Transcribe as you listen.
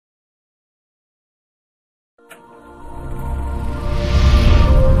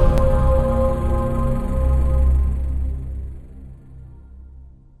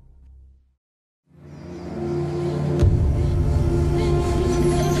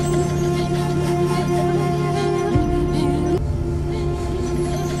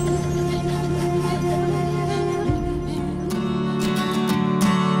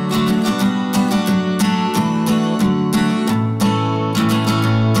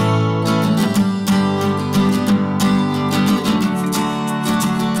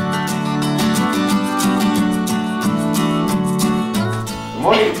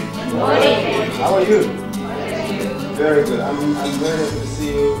How are you? Very good. I'm very happy to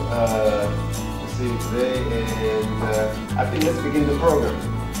see you today, and I think let's begin the program.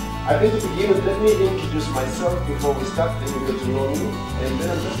 I think to begin with, let me introduce myself before we start. Then you get to know me, and then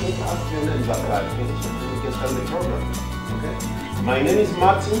I'm just going to ask your name after I finish, and then we can start the program. Okay? My name is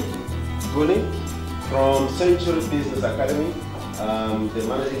Martin Guni from Century Business Academy. I'm the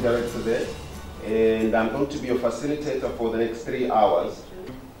managing director there, and I'm going to be your facilitator for the next 3 hours.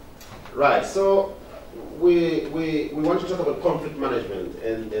 Right, so we want to talk about conflict management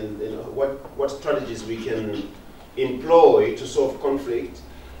and what strategies we can employ to solve conflict,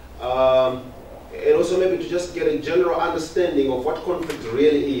 and also maybe to just get a general understanding of what conflict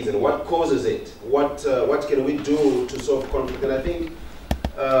really is and what causes it. What can we do to solve conflict? And I think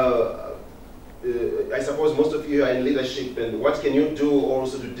I suppose most of you are in leadership, and what can you do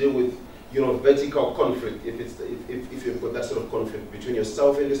also to deal with vertical conflict, if you've got that sort of conflict between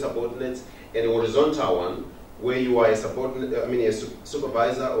yourself and your subordinates, and a horizontal one where you are a subordinate, a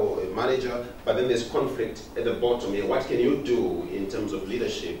supervisor or a manager, but then there's conflict at the bottom here. What can you do in terms of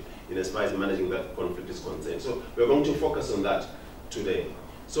leadership in as far as managing that conflict is concerned? So we're going to focus on that today.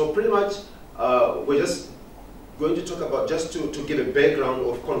 So pretty much we're just going to talk about, just to give a background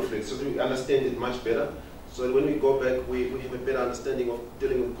of conflict so that we understand it much better. So that when we go back, we have a better understanding of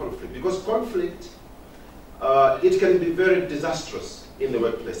dealing with conflict. Because conflict, it can be very disastrous in the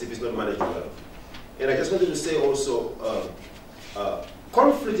workplace if it's not managed well. And I just wanted to say also,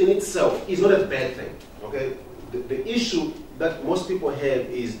 conflict in itself is not a bad thing, okay? The issue that most people have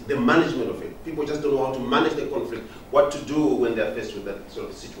is the management of it. People just don't know how to manage the conflict, what to do when they're faced with that sort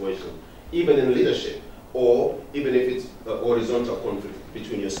of situation, even in leadership, or even if it's a horizontal conflict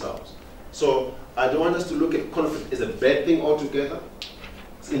between yourselves. So I don't want us to look at conflict as a bad thing altogether.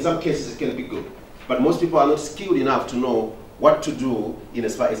 In some cases it can be good, but most people are not skilled enough to know what to do in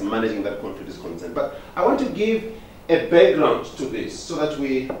as far as managing that conflict is concerned. But I want to give a background to this so that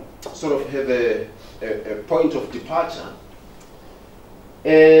we sort of have a point of departure.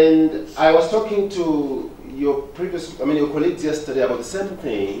 And I was talking to your colleagues yesterday about the same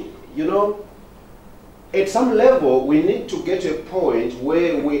thing. At some level, we need to get to a point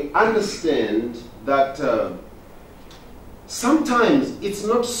where we understand that sometimes it's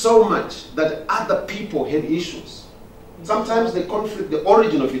not so much that other people have issues. Sometimes the conflict, the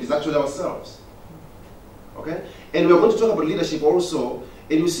origin of it is actually ourselves. Okay? And we're going to talk about leadership also.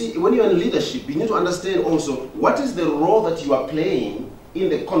 And you see, when you're in leadership, you need to understand also what is the role that you are playing in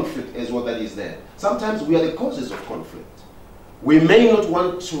the conflict as well that is there. Sometimes we are the causes of conflict. We may not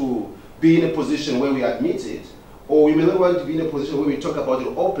want to be in a position where we admit it, or we may not want to be in a position where we talk about it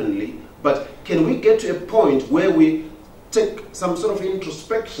openly, but can we get to a point where we take some sort of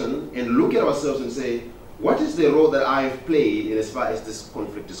introspection and look at ourselves and say, what is the role that I have played in as far as this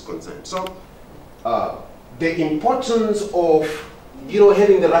conflict is concerned? So, the importance of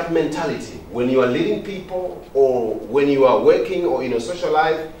having the right mentality when you are leading people, or when you are working, or in your social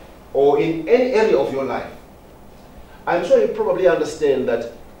life, or in any area of your life. I'm sure you probably understand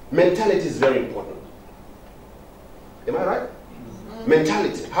that mentality is very important. Am I right? Mm-hmm.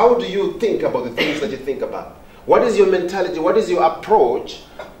 Mentality. How do you think about the things that you think about? What is your mentality? What is your approach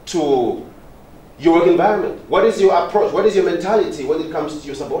to your work environment? What is your approach? What is your mentality when it comes to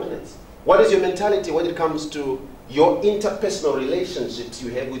your subordinates? What is your mentality when it comes to your interpersonal relationships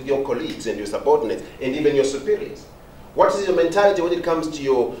you have with your colleagues and your subordinates and even your superiors? What is your mentality when it comes to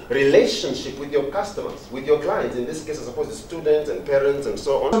your relationship with your customers, with your clients? In this case, I suppose the students and parents and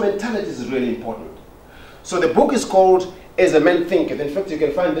so on. Mentality is really important. So the book is called As a Man Thinketh. In fact, you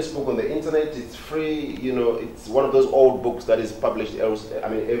can find this book on the internet. It's free. It's one of those old books that is published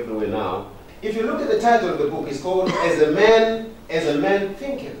everywhere now. If you look at the title of the book, it's called As a Man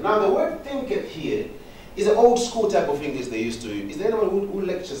Thinketh. Now, the word thinketh here is an old school type of English they used to use. Is there anyone who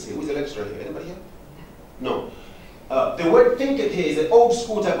lectures here? Who's a lecturer here? Anybody here? No. The word thinketh here is an old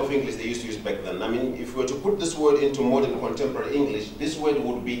school type of English they used to use back then. If we were to put this word into modern contemporary English, this word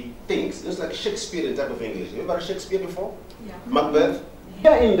would be thinks. It's like Shakespearean type of English. You ever heard Shakespeare before? Yeah. Macbeth?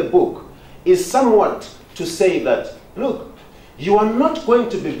 Here in the book is somewhat to say that, look, you are not going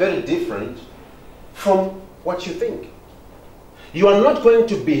to be very different from what you think. You are not going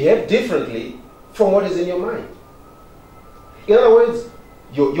to behave differently from what is in your mind. In other words,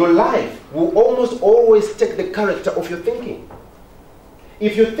 your life will almost always take the character of your thinking.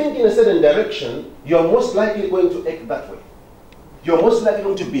 If you think in a certain direction, you are most likely going to act that way. You are most likely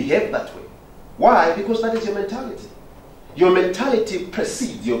going to behave that way. Why? Because that is your mentality. Your mentality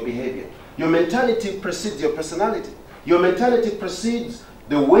precedes your behavior. Your mentality precedes your personality. Your mentality precedes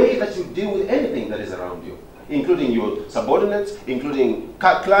the way that you deal with anything that is around you, including your subordinates, including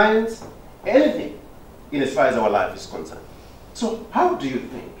clients, anything, in as far as our life is concerned. So how do you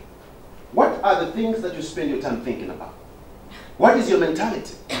think? What are the things that you spend your time thinking about? What is your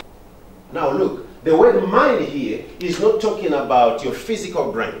mentality? Now look, the word mind here is not talking about your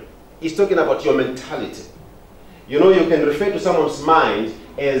physical brain. It's talking about your mentality. You know, you can refer to someone's mind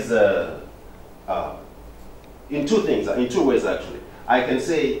as in two ways actually. I can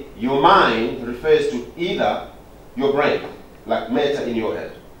say your mind refers to either your brain, like matter in your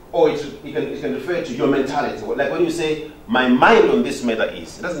head, or it can refer to your mentality. Like when you say, my mind on this matter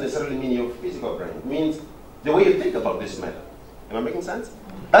is, it doesn't necessarily mean your physical brain. It means the way you think about this matter. Am I making sense?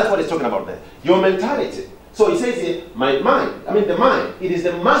 That's what it's talking about there. Your mentality. So it says here, the mind, it is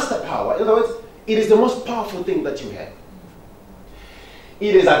the master power. In other words, it is the most powerful thing that you have.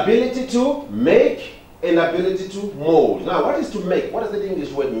 It is ability to make and ability to mold. Now, what is to make? What does the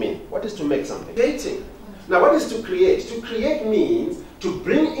English word mean? What is to make something? Creating. Now, what is to create? To create means to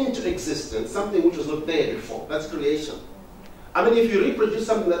bring into existence something which was not there before. That's creation. I mean, if you reproduce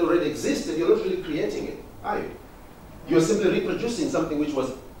something that already existed, you're not really creating it, are you? You're simply reproducing something which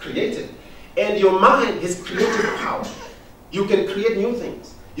was created. And your mind has creative power. You can create new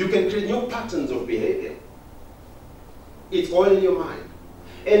things. You can create new patterns of behavior. It's all in your mind.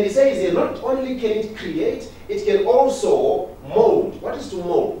 And he says here, not only can it create, it can also mold. What is to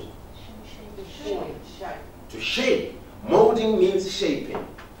mold? To shape. Molding means shaping.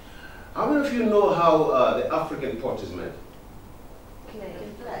 How many of you know how the African pot is made? Clay.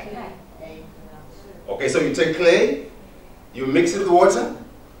 Okay, so you take clay, you mix it with water,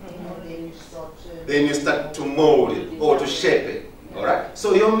 then you start to mold it or to shape it. Alright?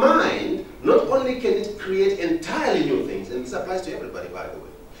 So your mind, not only can it create entirely new things, and this applies to everybody, by the way,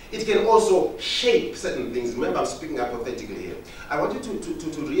 it can also shape certain things. Remember, I'm speaking hypothetically here. I want you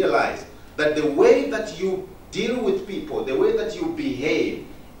to realize that the way that you deal with people, the way that you behave,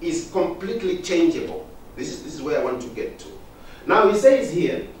 is completely changeable. This is where I want to get to. Now he says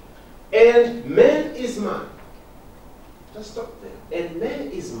here, and man is mine. Just stop there. And man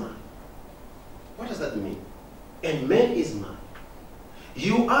is mine. What does that mean? And man is mine.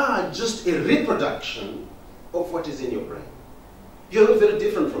 You are just a reproduction of what is in your brain. You're not very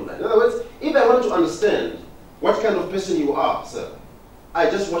different from that. In other words, if I want to understand what kind of person you are, sir, I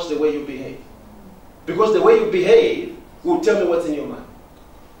just watch the way you behave. Because the way you behave will tell me what's in your mind.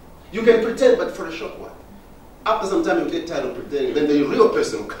 You can pretend, but for a short while. After some time, you get tired of pretending, then the real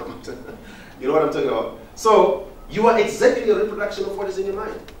person will come out. You know what I'm talking about? So, you are exactly a reproduction of what is in your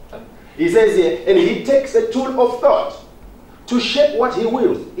mind. He says here, and he takes a tool of thought to shape what he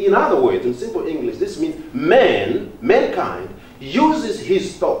wills. In other words, in simple English, this means mankind, uses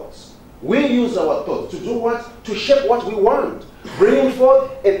his thoughts. We use our thoughts to do what? To shape what we want. Bringing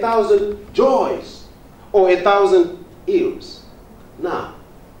forth 1,000 joys or 1,000 ills. Now,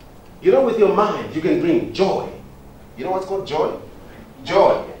 you know, with your mind, you can bring joy. You know what's called joy?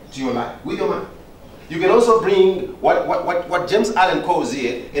 Joy to your life, with your mind. You can also bring what James Allen calls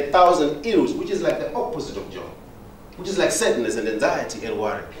here 1,000 ills, which is like the opposite of joy, which is like sadness and anxiety and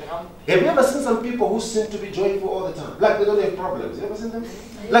worry. Have you ever seen some people who seem to be joyful all the time? Like they don't have problems. You ever seen them?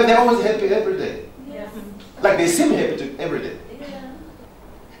 Like they're always happy every day. Yeah. Like they seem happy every day. Yeah.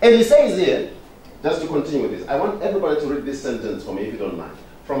 And he says here, just to continue with this, I want everybody to read this sentence for me, if you don't mind.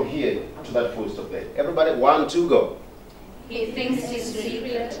 From here to that full stop there. Everybody, 1, 2, go. He thinks his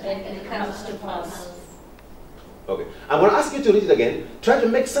secret and it comes to pass. Okay. I'm going to ask you to read it again. Try to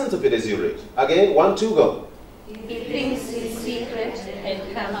make sense of it as you read. Again, 1, 2, go. He thinks his secret and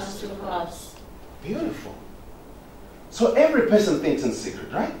it comes to pass. Beautiful. So every person thinks in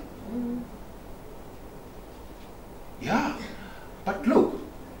secret, right? Mm. Yeah. But look,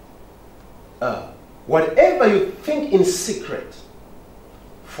 whatever you think in secret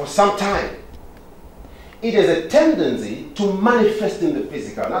for some time, it has a tendency to manifest in the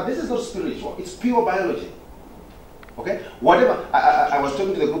physical. Now, this is not spiritual. It's pure biology. Okay? Whatever. I was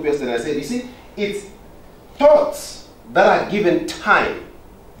talking to the group yesterday and I said, you see, it's thoughts that are given time.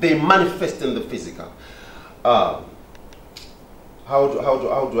 They manifest in the physical. How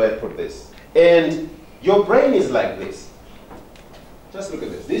do I put this? And Your brain is like this. Just look at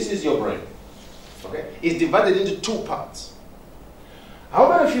this. This is your brain. Okay? It's divided into two parts. How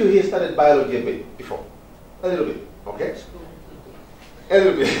many of you here studied biology a bit before? A little bit. Okay? A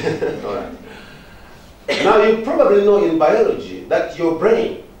little bit. All right. Now you probably know in biology that your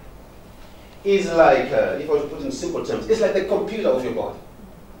brain is like, if I was to put in simple terms, it's like the computer of your body.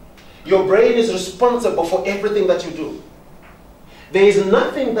 Your brain is responsible for everything that you do. There is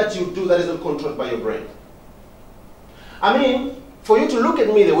nothing that you do that isn't controlled by your brain. I mean, for you to look at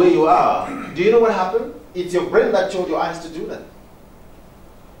me the way you are, do you know what happened? It's your brain that told your eyes to do that.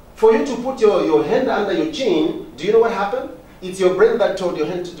 For you to put your hand under your chin, do you know what happened? It's your brain that told your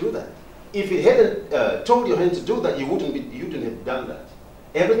hand to do that. If it hadn't told your hand to do that, you wouldn't have done that.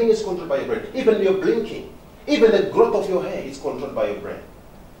 Everything is controlled by your brain. Even your blinking, even the growth of your hair is controlled by your brain.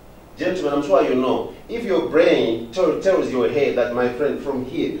 Gentlemen, I'm sure you know, if your brain tells your hair that, my friend, from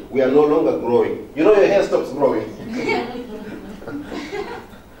here, we are no longer growing, you know your hair stops growing.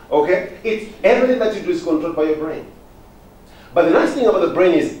 Okay? Everything that you do is controlled by your brain. But the nice thing about the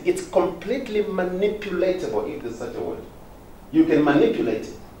brain is it's completely manipulatable, if there's such a word. You can manipulate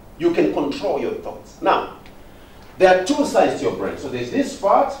it. You can control your thoughts. Now, there are two sides to your brain. So there's this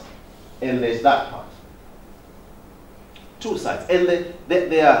part and there's that part. Two sides. And they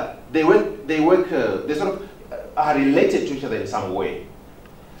sort of are related to each other in some way.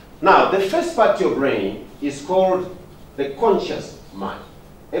 Now, the first part of your brain is called the conscious mind.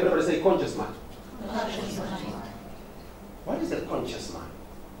 Everybody say conscious mind. Conscious mind. What is a conscious mind?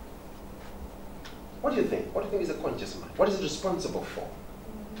 What do you think? What do you think is a conscious mind? What is it responsible for?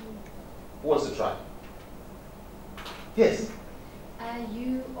 Who wants to try? Yes?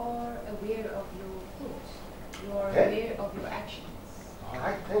 You are aware of your thoughts. You are Okay. aware of your actions. All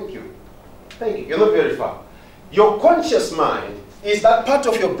right, thank you. Thank you. You're not very far. Your conscious mind is that part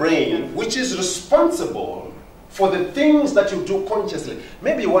of your brain which is responsible for the things that you do consciously.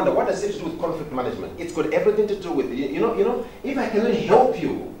 Maybe you wonder, what does it do with conflict management? It's got everything to do with, you know, if I cannot help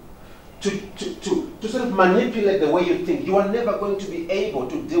you to sort of manipulate the way you think, you are never going to be able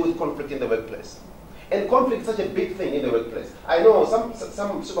to deal with conflict in the workplace. And conflict is such a big thing in the workplace. I know some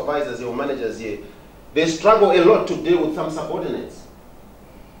supervisors here or managers here, they struggle a lot to deal with some subordinates.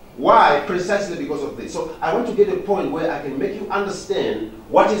 Why? Precisely because of this. So I want to get a point where I can make you understand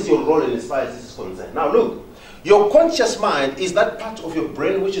what is your role in as far as this is concerned. Now look, your conscious mind is that part of your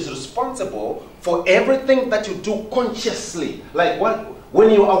brain which is responsible for everything that you do consciously. Like when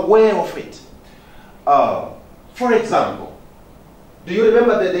you are aware of it. For example, do you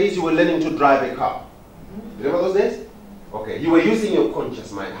remember the days you were learning to drive a car? Remember those days? Okay, you were using your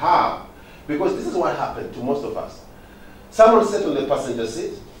conscious mind. How? Because this is what happened to most of us. Someone sat on the passenger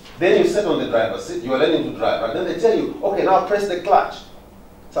seat, then you sat on the driver's seat, you are learning to drive, and then they tell you, okay, now press the clutch.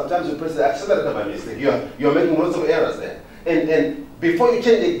 Sometimes you press the accelerator by mistake. You are making lots of errors there. And before you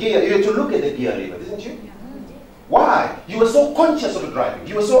change the gear, you have to look at the gear lever, didn't you? Why? You were so conscious of driving.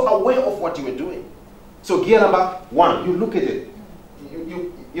 You were so aware of what you were doing. So gear number 1, you look at it.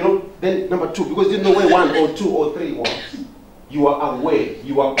 You know, then number 2, because you didn't know where 1 or 2 or 3 was. You are aware.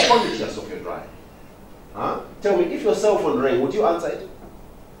 You are conscious of your driving. Huh? Tell me, if your cell phone rang, would you answer it?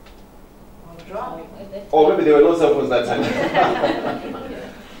 Or maybe there were no cell phones that time.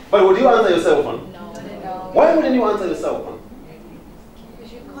 But would you answer your cell phone? No. Why wouldn't you answer your cell phone?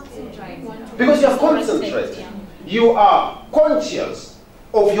 Because you're concentrating. Because you're concentrating. You are conscious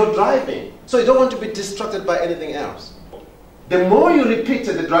of your driving. So you don't want to be distracted by anything else. The more you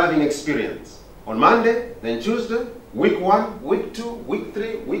repeated the driving experience, on Monday, then Tuesday, week 1, week 2, week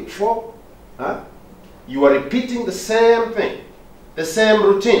 3, week 4, you are repeating the same thing, the same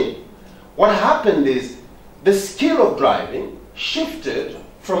routine. What happened is the skill of driving shifted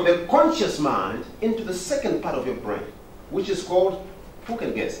from the conscious mind into the second part of your brain, which is called, who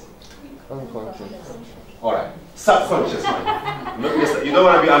can guess? Unconscious. All right, subconscious mind. You don't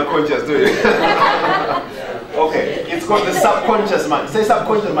want to be unconscious, do you? Okay, it's called the subconscious mind. Say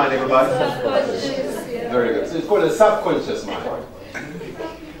subconscious mind, everybody. Very good. So it's called the subconscious mind.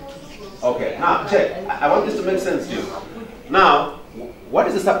 Okay, now check. I want this to make sense to you. Now, what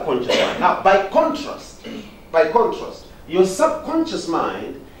is the subconscious mind? Now, by contrast, your subconscious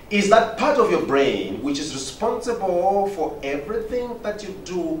mind is that part of your brain which is responsible for everything that you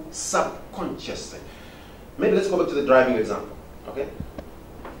do subconsciously. Maybe let's go back to the driving example. Okay?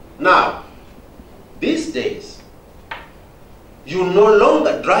 Now, these days, you no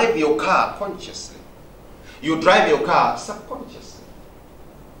longer drive your car consciously. You drive your car subconsciously.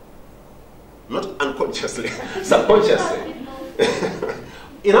 Not unconsciously, subconsciously.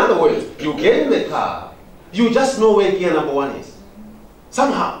 In other words, you get in the car, you just know where gear number 1 is.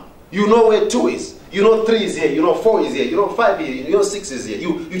 Somehow, you know where 2 is. You know 3 is here, you know 4 is here, you know 5 is here, you know 6 is here.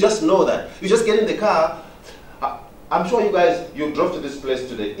 You just know that. You just get in the car. I'm sure you guys, you drove to this place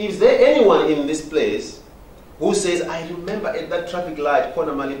today. Is there anyone in this place who says, I remember at that traffic light,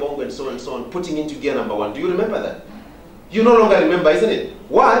 corner Malibongo and so on, putting into gear number 1? Do you remember that? You no longer remember, isn't it?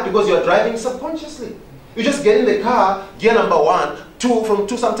 Why? Because you're driving subconsciously. You just get in the car, gear number 1, 2, from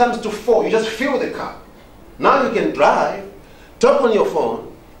 2 sometimes to 4. You just feel the car. Now you can drive, talk on your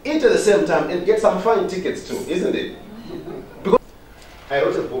phone, eat at the same time, and get some fine tickets too, isn't it? Because I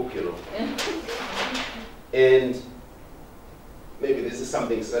wrote a book, you know, and maybe this is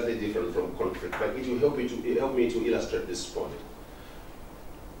something slightly different from conflict, but it will help me to illustrate this point.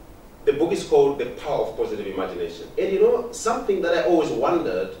 The book is called The Power of Positive Imagination. And you know, something that I always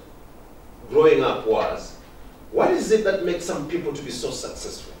wondered growing up was, what is it that makes some people to be so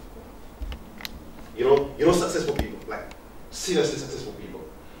successful? You know successful people, like seriously successful people.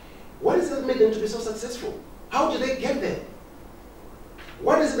 What is it that makes them to be so successful? How do they get there?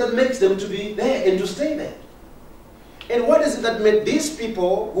 What is it that makes them to be there and to stay there? And what is it that made these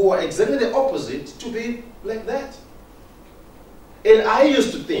people who are exactly the opposite to be like that? And I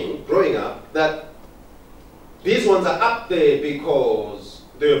used to think, growing up, that these ones are up there because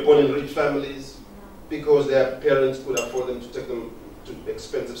they were born in rich families, because their parents could afford them to take them to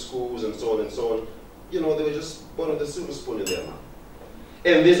expensive schools and so on and so on. You know, they were just born with a silver spoon in their mouth.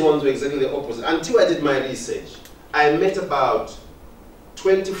 And these ones were exactly the opposite. Until I did my research, I met about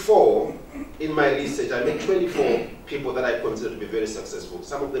 24 in my research. I met 24 people that I consider to be very successful.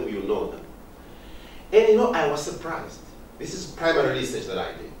 Some of them you know them. And you know, I was surprised. This is primary research that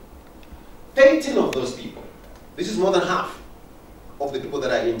I did. 13 of those people, this is more than half of the people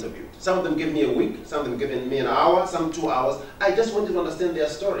that I interviewed. Some of them gave me a week, some of them gave me an hour, some 2 hours. I just wanted to understand their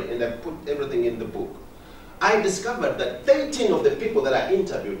story, and I put everything in the book. I discovered that 13 of the people that I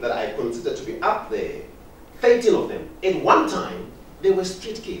interviewed, that I consider to be up there, 13 of them, at one time, they were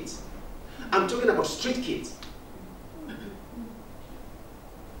street kids. I'm talking about street kids.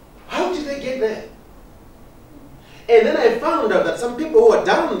 How did they get there? And then I found out that some people who were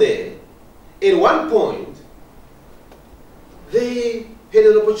down there, at one point, they had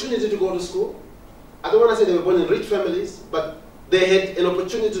an opportunity to go to school. I don't want to say they were born in rich families, but they had an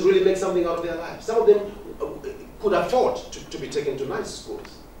opportunity to really make something out of their lives. Some of them could afford to be taken to nice schools.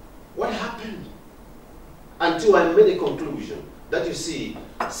 What happened? Until I made a conclusion that, you see,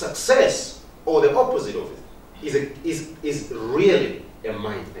 success, or the opposite of it, is really a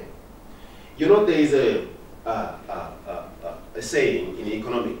mind thing. You know, there is a saying in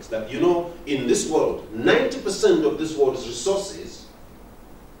economics that, you know, in this world, 90% of this world's resources,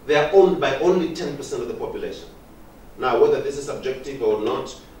 they are owned by only 10% of the population. Now, whether this is subjective or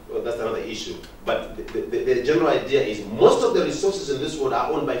not, well, that's another issue. But the general idea is most of the resources in this world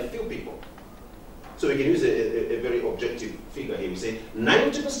are owned by few people. So we can use a very objective figure here. We say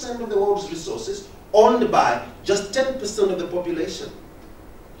 90% of the world's resources owned by just 10% of the population.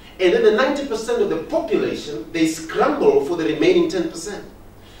 And then the 90% of the population, they scramble for the remaining 10%.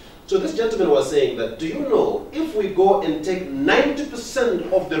 So this gentleman was saying that, do you know, if we go and take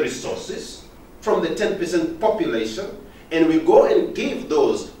 90% of the resources from the 10% population, and we go and give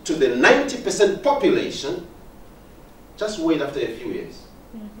those to the 90% population, just wait after a few years.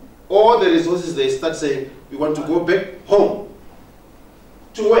 All the resources, they start saying, we want to go back home.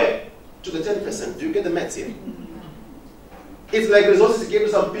 To where? To the 10%. Do you get the maths here? It's like resources give to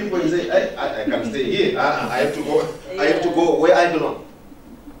some people and say, I can't stay here. I have to go where I belong.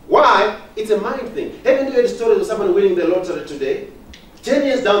 Why? It's a mind thing. Haven't you heard stories of someone winning the lottery today? 10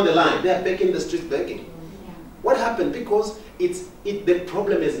 years down the line, they are back in the street begging. What happened? Because the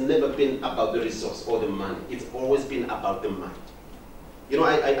problem has never been about the resource or the money. It's always been about the mind. You know,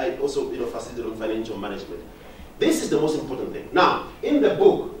 I also facilitate on financial management. This is the most important thing. Now, in the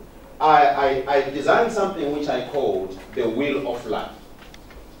book, I designed something which I called the wheel of life.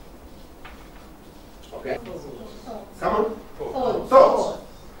 Okay? Come on. Thoughts.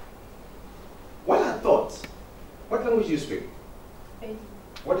 What are thoughts? What language do you speak?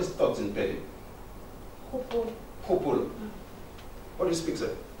 What is thoughts in Pedi? Hopul. What do you speak,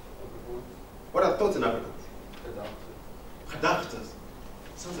 sir? What are thoughts in Afrikaans? Gedachtes.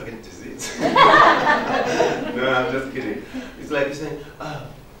 Sounds like a disease. No, I'm just kidding. It's like you're saying,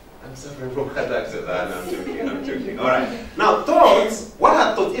 I'm suffering from gedachtes. No, I'm joking. All right. Now, thoughts, what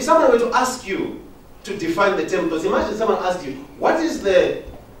are thoughts? If someone were to ask you to define the term thoughts, imagine someone asked you, what are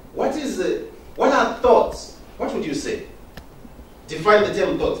thoughts? What would you say? Define the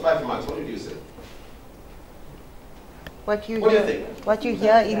term thoughts, 5 marks. What would you say? What do you think? What you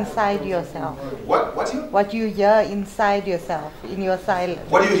hear inside yourself. What you? What you hear inside yourself, in your silence.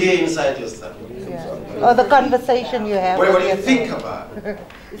 What do you hear inside yourself? Yeah. Or the conversation you have. Whatever with you yourself. think about,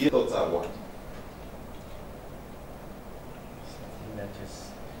 your thoughts are what? Something that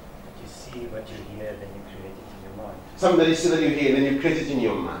you see, what you hear, then you create it in your mind. Something that you see, that you hear, and then you create it in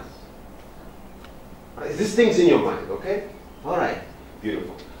your mind. Right, these things in your mind, okay? All right,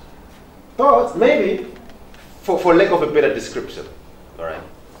 beautiful. Thoughts, maybe, for lack of a better description, all right?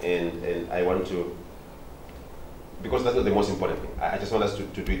 And I want to, because that's not the most important thing. I just want us to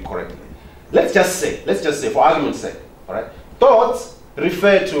do it correctly. Let's just say, for argument's sake, all right? Thoughts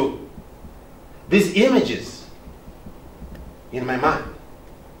refer to these images in my mind.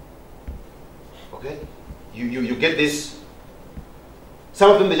 Okay? You get this.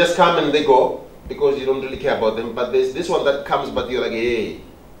 Some of them, they just come and they go because you don't really care about them. But there's this one that comes, but you're like, hey.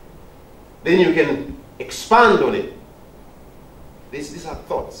 Then you can expand on it. These are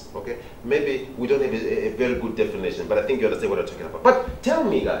thoughts, okay? Maybe we don't have a very good definition, but I think you understand what I'm talking about. But tell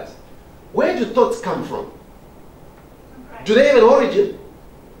me, guys, where do thoughts come from? Do they have an origin?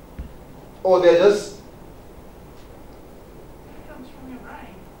 Or they're just... It comes from your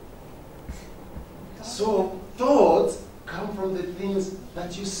brain. So, thoughts come from the things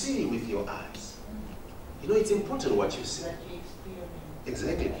that you see with your eyes. You know, it's important what you see.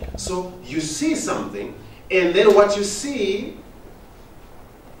 Exactly. So, you see something, and then what you see,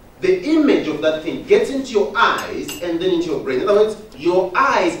 the image of that thing gets into your eyes and then into your brain. In other words, your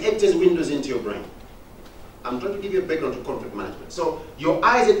eyes act as windows into your brain. I'm trying to give you a background to conflict management. So, your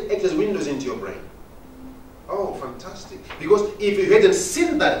eyes act as windows into your brain. Oh, fantastic. Because if you hadn't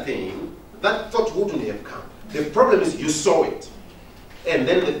seen that thing, that thought wouldn't have come. The problem is you saw it. And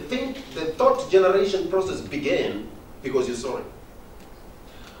then the thought generation process began because you saw it.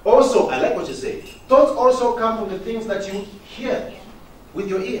 Also, I like what you say. Thoughts also come from the things that you hear with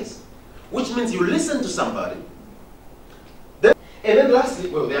your ears. Which means you listen to somebody. And then lastly,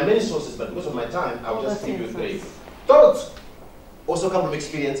 well, there are many sources, but because of my time, I'll just give you three. Thoughts also come from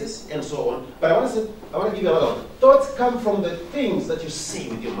experiences and so on. But I want to give you another one. Thoughts come from the things that you see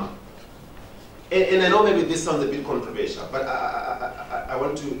with your mind. And I know maybe this sounds a bit controversial, but I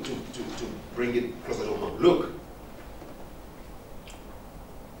want to bring it closer to home. Look,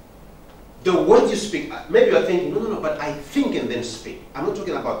 the words you speak, maybe you're thinking, no, but I think and then speak. I'm not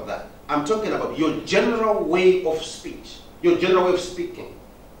talking about that. I'm talking about your general way of speech, your general way of speaking.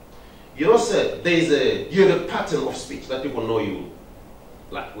 You know, sir, you have a pattern of speech that people know you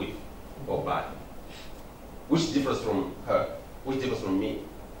like with or by. Which differs from her, which differs from me,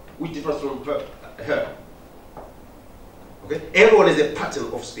 which differs from her. Okay? Everyone has a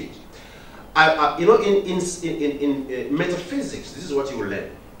pattern of speech. You know, in metaphysics, this is what you will learn.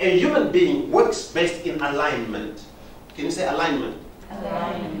 A human being works based in alignment. Can you say alignment?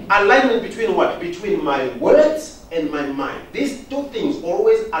 Alignment. Alignment between what? Between my words and my mind. These two things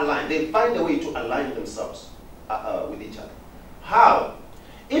always align. They find a way to align themselves with each other. How?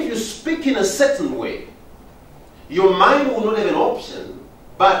 If you speak in a certain way, your mind will not have an option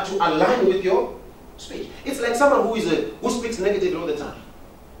but to align with your speech. It's like someone who speaks negatively all the time.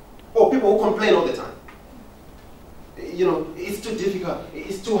 Or people who complain all the time. You know, it's too difficult,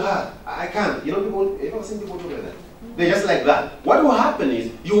 it's too hard, I can't. You know, people, you've ever seen people talk like that? They're just like that. What will happen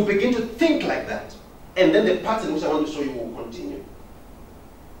is, you will begin to think like that. And then the pattern which I want to show you will continue.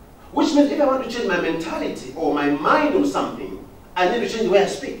 Which means if I want to change my mentality or my mind on something, I need to change the way I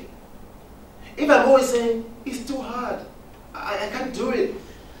speak. If I'm always saying, it's too hard, I can't do it,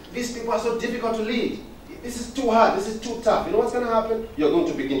 these people are so difficult to lead, this is too hard, this is too tough, you know what's going to happen? You're going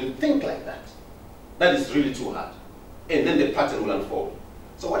to begin to think like that. That is really too hard. And then the pattern will unfold.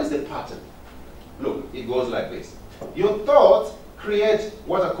 So what is the pattern? Look, it goes like this. Your thoughts create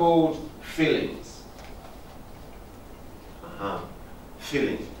what are called feelings.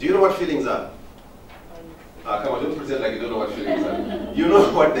 Feelings. Do you know what feelings are? Come on, don't pretend like you don't know what feelings are. You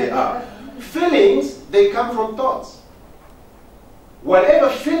know what they are. Feelings, they come from thoughts. Whatever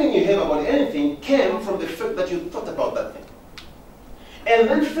feeling you have about anything came from the fact that you thought about that thing. And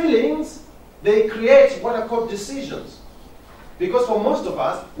then feelings, they create what are called decisions. Because for most of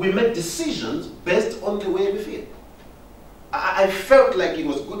us, we make decisions based on the way we feel. I felt like it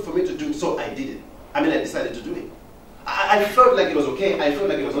was good for me to do, so I did it. I decided to do it. I felt like it was okay, I felt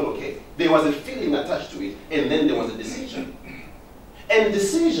like it was not okay. There was a feeling attached to it, and then there was a decision. And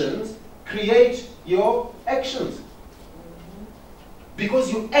decisions create your actions.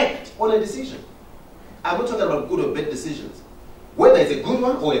 Because you act on a decision. I'm not talking about good or bad decisions. Whether it's a good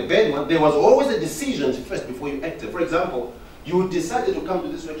one or a bad one, there was always a decision first before you acted. For example, you decided to come to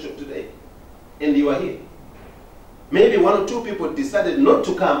this workshop today, and you are here. Maybe one or two people decided not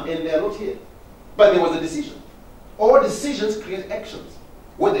to come, and they are not here. But there was a decision. All decisions create actions.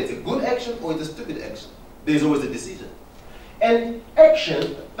 Whether it's a good action or it's a stupid action, there's always a decision. And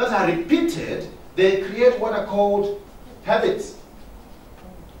actions that are repeated, they create what are called habits.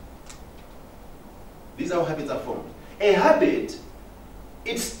 These are how habits are formed. A habit,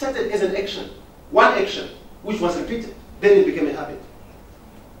 it started as an action, one action, which was repeated. Then it became a habit.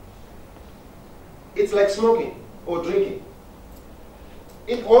 It's like smoking or drinking.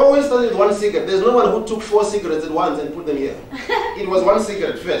 It always started with one cigarette. There's no one who took 4 cigarettes at once and put them here. It was one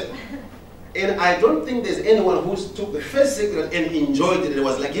cigarette first. And I don't think there's anyone who took the first cigarette and enjoyed it and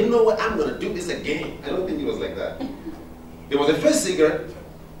was like, you know what, I'm going to do this again. I don't think it was like that. There was the first cigarette,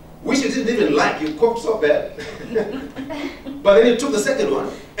 which you didn't even like. You coughed so bad. But then you took the second one,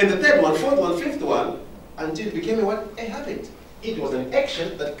 and the third one, fourth one, fifth one, until it became a habit. It was an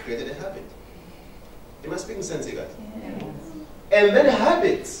action that created a habit. Am I speaking sense here, guys? Yes. And then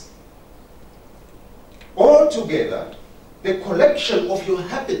habits, all together, the collection of your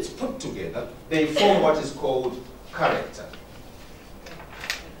habits put together, they form what is called character.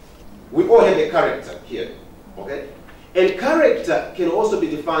 We all have a character here, okay? And character can also be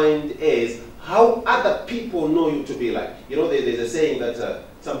defined as how other people know you to be like. You know, there's a saying that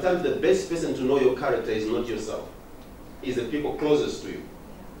sometimes the best person to know your character is not yourself. It's the people closest to you.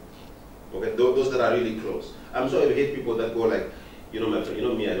 Okay, those that are really close. I'm sure you hate people that go like, you know, my friend, you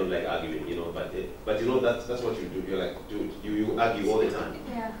know me, I don't like arguing, you know, but you know, that's what you do. You're like, dude, you argue all the time.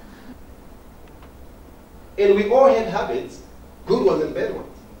 Yeah. And we all have habits, good ones and bad ones.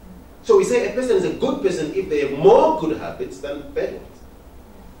 So we say a person is a good person if they have more good habits than bad ones,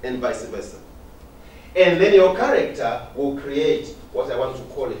 and vice versa. And then your character will create what I want to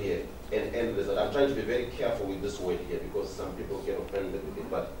call here an end result. I'm trying to be very careful with this word here because some people get offended with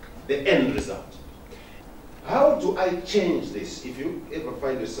it, but the end result. How do I change this? If you ever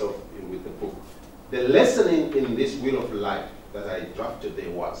find yourself with the book, the lesson in this wheel of life that I drafted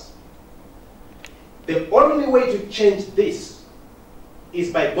there was, the only way to change this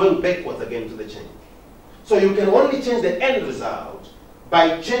is by going backwards again to the change. So you can only change the end result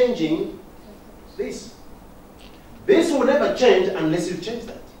by changing this. This will never change unless you change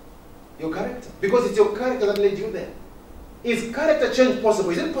that. Your character. Because it's your character that led you there. Is character change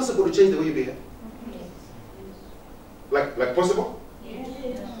possible? Is it possible to change the way you behave? Like possible? Yes.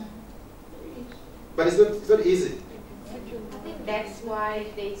 But it's not easy. I think that's why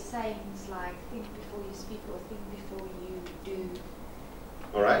they say things like think before you speak or think before you do.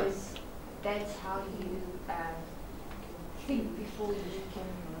 All right. Because that's how you think before you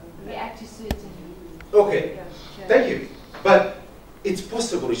can react to certain. Okay. Yeah, Thank you. But it's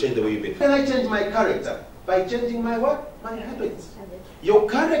possible to change the way you behave. Can I change my character? By changing my what? My habits. Your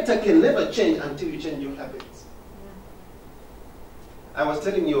character can never change until you change your habits. I was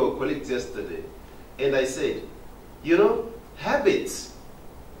telling your colleagues yesterday, and I said, you know, habits,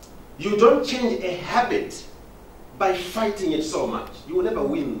 you don't change a habit by fighting it so much. You will never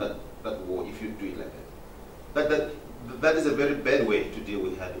win that war if you do it like that. That is a very bad way to deal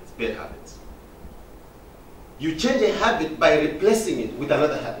with habits, bad habits. You change a habit by replacing it with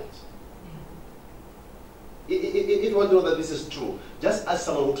another habit. If you want to know that this is true, just ask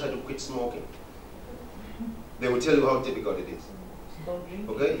someone who tried to quit smoking. They will tell you how difficult it is.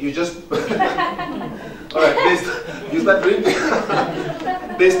 Okay, you just all right. You start drinking.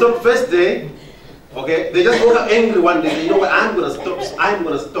 They stop first day. Okay, they just woke up angry one day. You know what? I'm gonna stop. I'm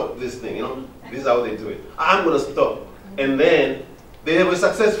gonna stop this thing. You know, this is how they do it. I'm gonna stop, and then they have a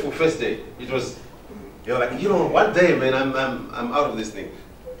successful first day. It was, you're like, you know, one day, man, I'm out of this thing.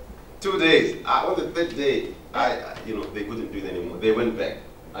 2 days. On the third day, you know, they couldn't do it anymore. They went back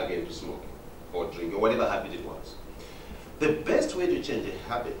again to smoking or drinking or whatever habit it was. The best way to change a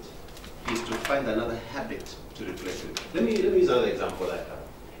habit is to find another habit to replace it. Let me use another example like that.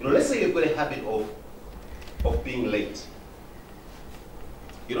 You know, let's say you've got a habit of being late.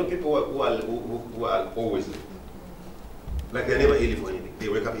 You know, people who are always late. Like they're never early for anything. They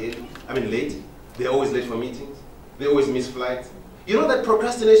wake up early. Late. They're always late for meetings. They always miss flights. You know that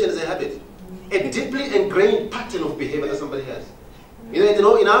procrastination is a habit, a deeply ingrained pattern of behavior that somebody has. You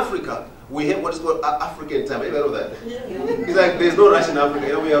know, in Africa, we have what is called African time. Have you heard of that? It's like there's no rush in Africa.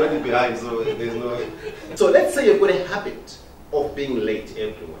 You know, we are already behind, so there's no. So let's say you've got a habit of being late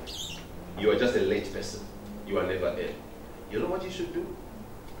everywhere. You are just a late person. You are never early. You know what you should do?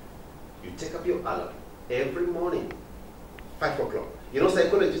 You take up your alarm every morning, 5 o'clock. You know,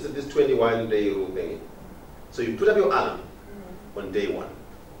 psychologists have this 21-day rule thing. So you put up your alarm on day 1.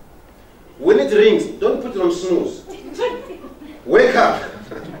 When it rings, don't put it on snooze. Wake up.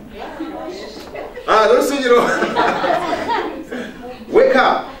 Don't switch it on. Wake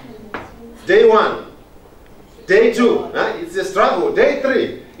up. Day 1. Day 2, it's a struggle. Day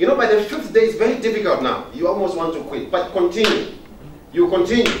 3, you know, by the 5th day, it's very difficult now. You almost want to quit, but continue. You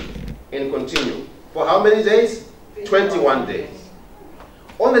continue and continue. For how many days? 21 days.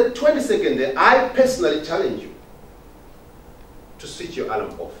 On the 22nd day, I personally challenge you to switch your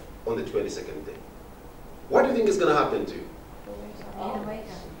alarm off on the 22nd day. What do you think is going to happen to you?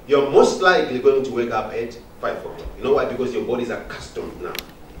 You're most likely going to wake up at 5 o'clock. You know why? Because your body is accustomed now.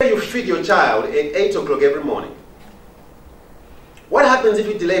 You feed your child at 8 o'clock every morning. What happens if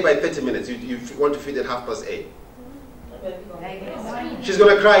you delay by 30 minutes? You want to feed at 8:30. She's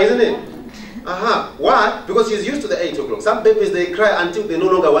going to cry, isn't it? Why? Because she's used to the 8 o'clock. Some babies, they cry until they no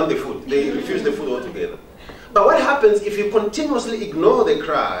longer want the food. They refuse the food altogether. But what happens if you continuously ignore the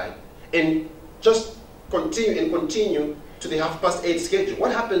cry and just continue to the 8:30 schedule?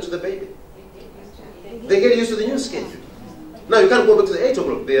 What happens to the baby? They get used to the new schedule. Now you can't go back to the 8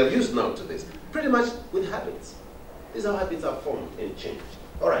 o'clock. They are used now to this. Pretty much with habits. These are how habits are formed and changed.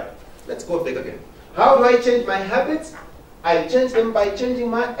 All right, let's go back again. How do I change my habits? I change them by changing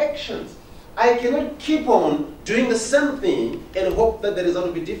my actions. I cannot keep on doing the same thing and hope that the result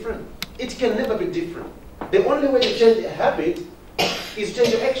will be different. It can never be different. The only way to change a habit is change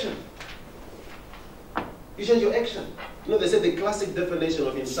your action. You change your action. You know, they say the classic definition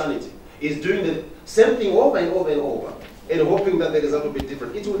of insanity is doing the same thing over and over and over and hoping that the result will be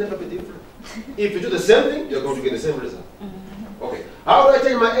different. It will never be different. If you do the same thing, you're going to get the same result. Okay. How do I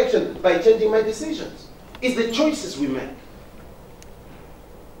change my action? By changing my decisions. It's the choices we make.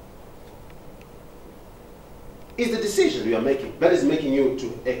 It's the decision you are making that is making you to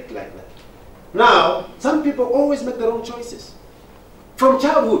act like that. Now, some people always make the wrong choices. From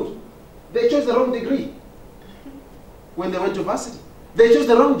childhood, they chose the wrong degree. When they went to varsity, they chose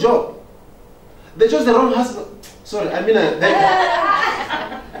the wrong job. They chose the wrong husband. Sorry, I mean,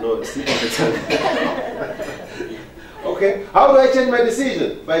 no, slip of the tongue. Okay, how do I change my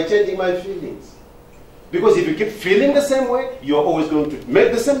decision? By changing my feelings. Because if you keep feeling the same way, you're always going to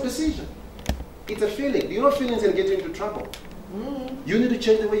make the same decision. It's a feeling. You know, feelings can get you into trouble. You need to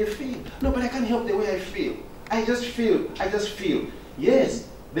change the way you feel. No, but I can't help the way I feel. I just feel. Yes,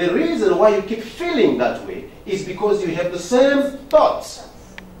 the reason why you keep feeling that way is because you have the same thoughts.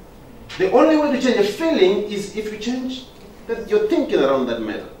 The only way to change a feeling is if you change your thinking around that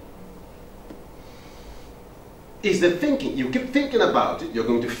matter. It's the thinking. You keep thinking about it, you're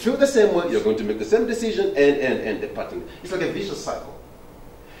going to feel the same way, you're going to make the same decision, and the pattern. It's like a vicious cycle.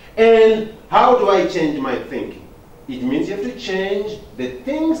 And how do I change my thinking? It means you have to change the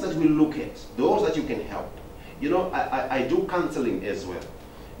things that we look at, those that you can help. You know, I do counseling as well.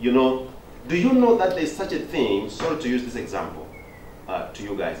 You know, do you know that there's such a thing, sorry to use this example to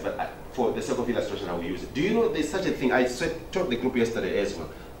you guys, but for the sake of illustration I will use it. Do you know there's such a thing, I taught the group yesterday as well,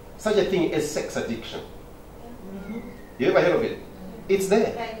 such a thing as sex addiction? You ever heard of it? It's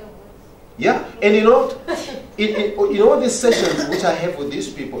there. Yeah, and you know, in all these sessions which I have with these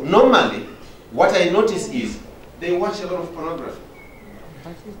people, normally what I notice is they watch a lot of pornography.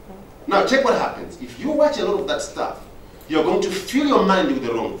 Now check what happens. If you watch a lot of that stuff, you're going to fill your mind with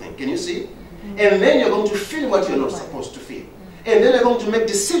the wrong thing. Can you see? And then you're going to feel what you're not supposed to feel. And then you're going to make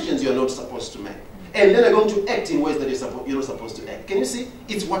decisions you're not supposed to make. And then you're going to act in ways that you're not supposed to act. Can you see?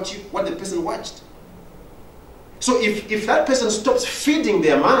 It's what the person watched. So if that person stops feeding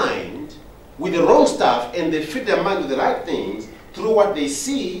their mind with the wrong stuff and they feed their mind with the right things through what they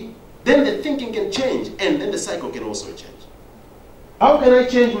see, then the thinking can change and then the cycle can also change. How can I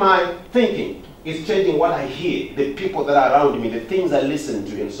change my thinking? It's changing what I hear, the people that are around me, the things I listen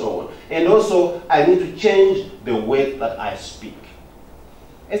to and so on. And also I need to change the way that I speak.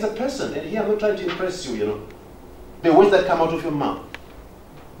 As a person, and here I'm not trying to impress you, you know, the words that come out of your mouth.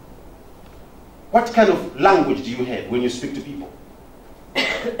 What kind of language do you have when you speak to people?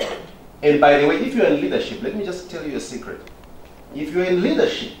 And by the way, if you're in leadership, let me just tell you a secret. If you're in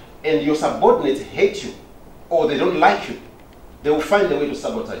leadership and your subordinates hate you or they don't like you, they will find a way to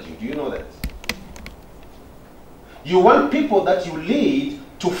sabotage you. Do you know that? You want people that you lead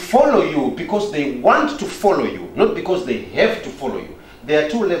to follow you because they want to follow you, not because they have to follow you. There are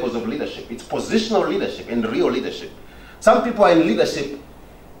two levels of leadership. It's positional leadership and real leadership. Some people are in leadership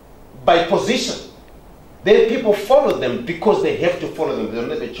by position. Then people follow them because they have to follow them. They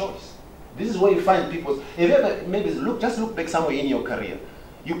don't have a choice. This is where you find people. If you ever maybe just look back somewhere in your career,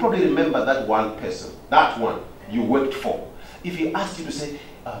 you probably remember that one person, that one you worked for. If he asked you to say,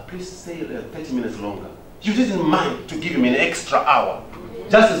 please stay 30 minutes longer, you didn't mind to give him an extra hour,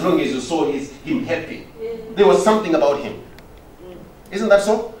 just as long as you saw him happy. There was something about him. Isn't that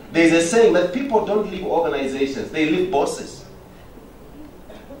so? There's a saying that people don't leave organizations, they leave bosses.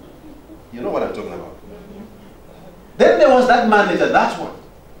 You know what I'm talking about. Then there was that manager, that one.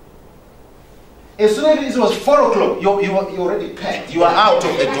 As soon as it was 4 o'clock, you already packed. You are out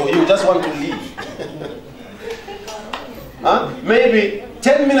of the door. You just want to leave. Huh? Maybe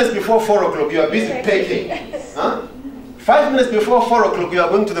 10 minutes before 4 o'clock, you are busy packing. Huh? 5 minutes before 4 o'clock, you are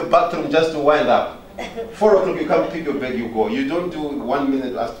going to the bathroom just to wind up. 4 o'clock, you come pick your bag, you go. You don't do 1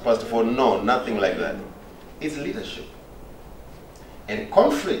 minute past 4. No, nothing like that. It's leadership. And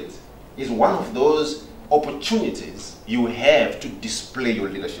conflict is one of those opportunities you have to display your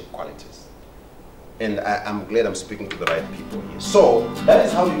leadership qualities. And I'm glad I'm speaking to the right people here. So, that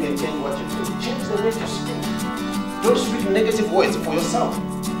is how you can change what you do. Change the way you speak. Don't speak negative words for yourself.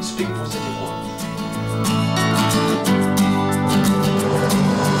 Speak positive words.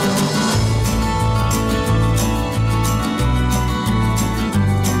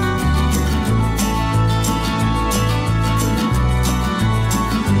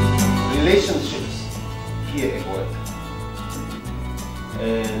 Relationships here at work.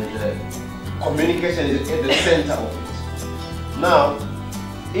 And communication is at the center of it. Now,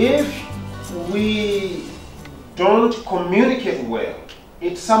 if we don't communicate well,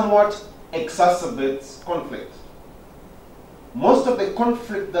 it somewhat exacerbates conflict. Most of the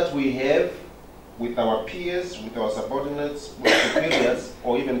conflict that we have with our peers, with our subordinates, with superiors,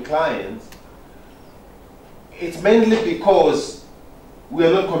 or even clients, it's mainly because we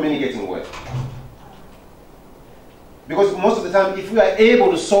are not communicating well. Because most of the time, if we are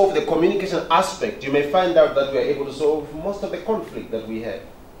able to solve the communication aspect, you may find out that we are able to solve most of the conflict that we have.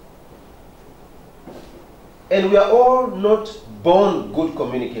 And we are all not born good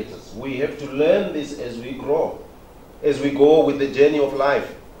communicators. We have to learn this as we grow, as we go with the journey of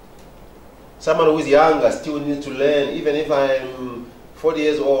life. Someone who is younger still needs to learn. Even if I'm 40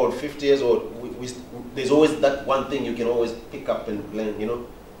 years old, 50 years old, there's always that one thing you can always pick up and learn, you know.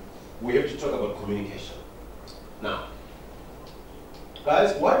 We have to talk about communication. Now,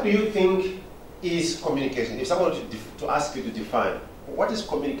 guys, what do you think is communication? If someone were to ask you to define, what is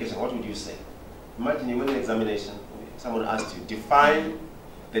communication, what would you say? Imagine you win an examination, someone asked you, define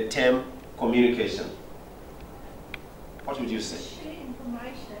the term communication. What would you say? Share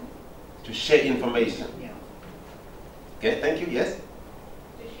information. To share information. Yeah. Okay, thank you, yes?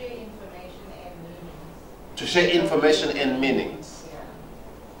 To share information and meanings. To share information and meanings. Yeah.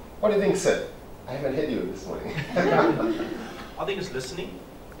 What do you think, sir? I haven't heard you this morning. I think it's listening.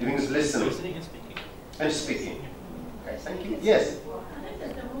 You think it's listening? Listening and speaking. And speaking. Okay, thank you. Yes? I think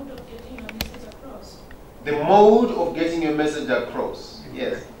that's the mode of getting your message across. The mode of getting your message across.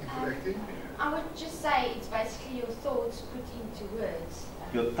 Yes. I would just say it's basically your thoughts put into words.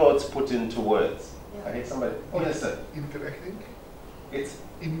 Your thoughts put into words. Yeah. I heard somebody. Oh, yes, sir. Interacting. It's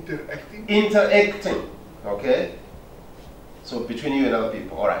Interacting. interacting. Okay? So between you and other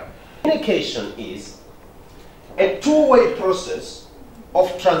people. All right. Communication is a two-way process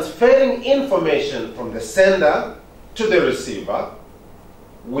of transferring information from the sender to the receiver,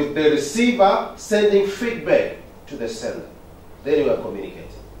 with the receiver sending feedback to the sender. Then you are communicating.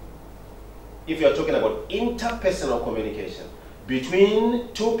 If you are talking about interpersonal communication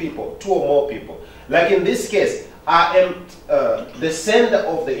between two people, two or more people, like in this case, I am the sender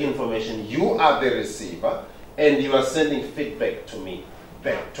of the information, you are the receiver, and you are sending feedback to me,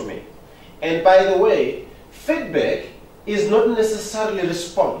 back to me. And by the way, feedback is not necessarily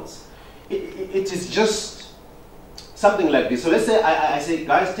response. It is just something like this. So let's say I say,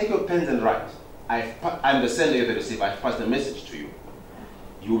 guys, take your pens and write. I'm the sender, you're the receiver. I've passed a message to you.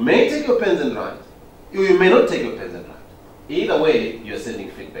 You may take your pens and write. You may not take your pens and write. Either way, you're sending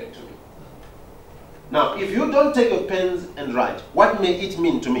feedback to me. Now, if you don't take your pens and write, what may it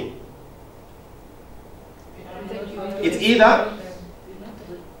mean to me? It's either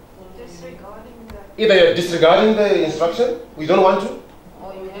you're disregarding the instruction, you don't want to,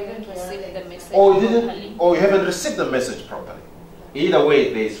 Or you haven't received the message or you properly. or you haven't received the message properly. Either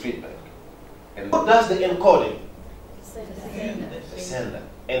way, there is feedback. And who does the encoding? The sender.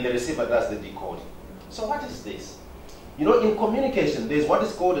 And the receiver does the decoding. So what is this? You know, in communication, there's what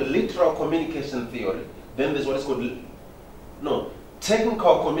is called a literal communication theory. Then there's what is called,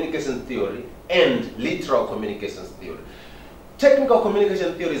 technical communication theory and literal communication theory. Technical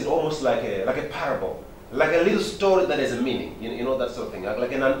communication theory is almost like a parable, like a little story that has a meaning, you know, that sort of thing,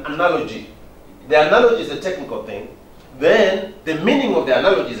 like an analogy. The analogy is a technical thing, then the meaning of the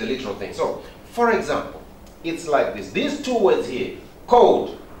analogy is a literal thing. So, for example, it's like this. These two words here,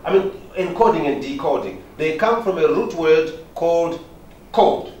 encoding and decoding, they come from a root word called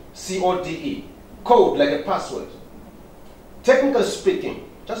code, C-O-D-E. Code, like a password. Technically speaking,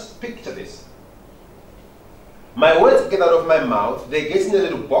 just picture this. My words get out of my mouth, they get in a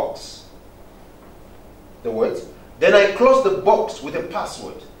little box, the words, Then I close the box with a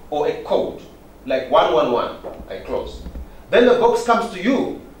password or a code, like 111, I close. Then the box comes to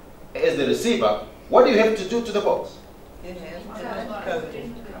you as the receiver. What do you have to do to the box?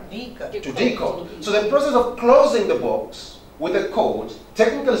 To decode. So the process of closing the box with a code,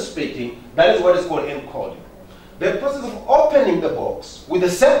 technically speaking, that is what is called encoding. The process of opening the box with the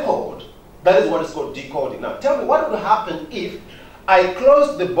same code, that is what is called decoding. Now tell me, what would happen if I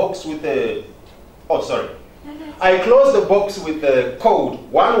closed the box with the, I closed the box with the code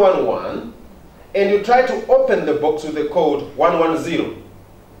 111 and you try to open the box with the code 110.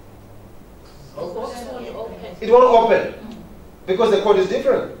 It won't open because the code is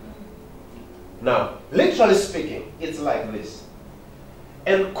different. Now, literally speaking, it's like this.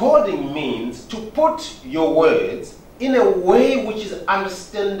 Encoding means to put your words in a way which is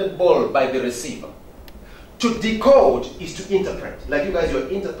understandable by the receiver. To decode is to interpret. Like you guys, you're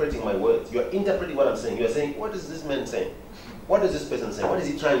interpreting my words. You're interpreting what I'm saying. You're saying, what is this man saying? What is this person saying? What is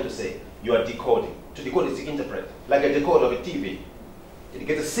he trying to say? You are decoding. To decode is to interpret. Like a decoder of a TV. It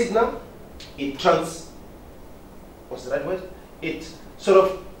gets a signal, what's the right word? It sort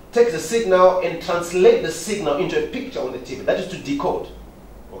of takes the signal and translates the signal into a picture on the TV. That is to decode.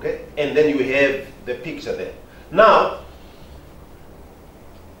 Okay? And then you have the picture there. Now,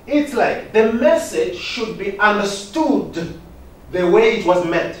 it's like the message should be understood the way it was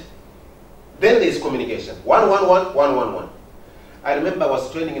meant. Then there is communication. 111, 111. I remember I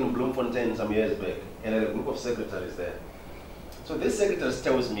was training in Bloemfontein some years back, and there were a group of secretaries there. So this secretary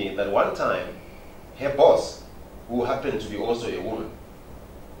tells me that one time, her boss, who happened to be also a woman,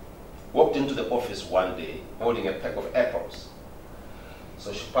 walked into the office one day holding a pack of apples.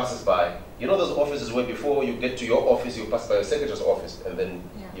 So she passes by. You know those offices where before you get to your office, you pass by your secretary's office and then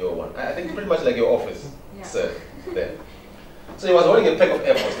your one. I think pretty much like your office, sir, there. So he was holding a pack of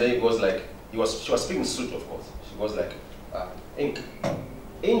apples. Then he goes like, she was speaking Sotho, of course. She goes like, Inca.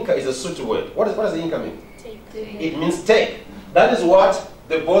 Inca is a Sotho word. What does the Inca mean? Take. It means take. That is what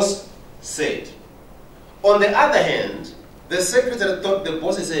the boss said. On the other hand, the secretary thought the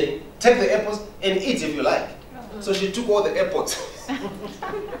boss is saying, take the apples and eat if you like. So she took all the apples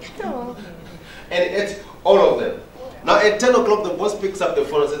and ate all of them. Now at 10 o'clock, the boss picks up the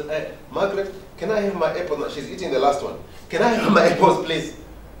phone and says, hey, Margaret, can I have my apples? Now she's eating the last one. Can I have my apples, please?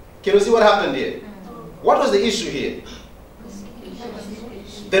 Can you see what happened here? What was the issue here?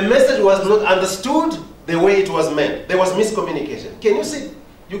 The message was not understood the way it was meant. There was miscommunication. Can you see?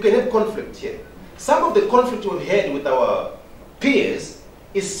 You can have conflict here. Some of the conflict we've had with our peers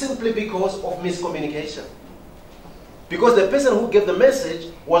is simply because of miscommunication. Because the person who gave the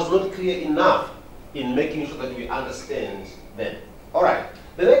message was not clear enough in making sure that we understand them. All right.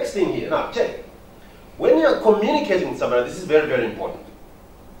 The next thing here. Now, check. When you are communicating with somebody, this is very, very important.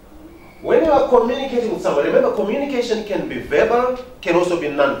 When you are communicating with somebody, remember communication can be verbal, can also be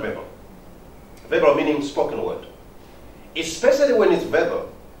non-verbal. Verbal meaning spoken word. Especially when it's verbal.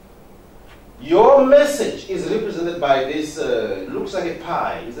 Your message is represented by this, looks like a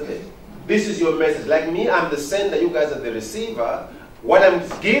pie, isn't it? This is your message. Like me, I'm the sender, you guys are the receiver. What I'm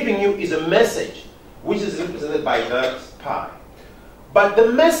giving you is a message, which is represented by that pie. But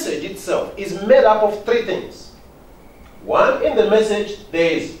the message itself is made up of three things. One, in the message,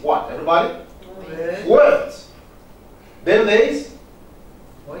 there is what, everybody? Words. Then there is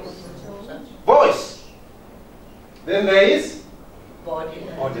voice. Then there is body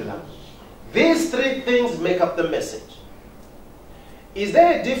language. These three things make up the message. Is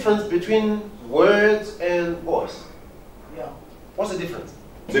there a difference between words and voice? Yeah. What's the difference?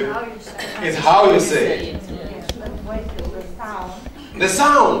 It's how you say it. The sound. The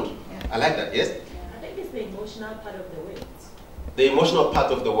sound. I like that, yes? I think it's the emotional part of the words. The emotional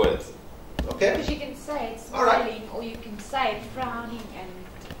part of the words. Okay? Because you can say it All right. smiling, or you can say it frowning, and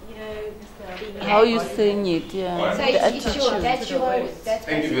being How you angry. saying it, yeah. All right. So The it's your, attitude. that's your, that's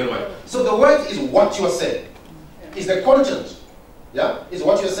Thank you very much. basically So the word is what you are saying. It's the content. Yeah? It's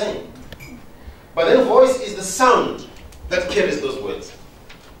what you're saying. But then voice is the sound that carries those words.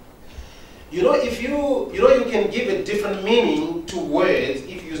 You know, if you can give a different meaning to words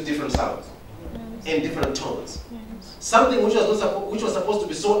if you use different sounds and different tones. Something which was supposed to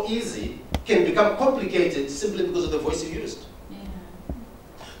be so easy can become complicated simply because of the voice you used.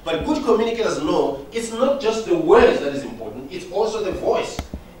 But good communicators know it's not just the words that is important, it's also the voice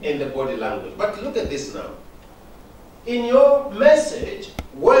and the body language. But look at this now. In your message,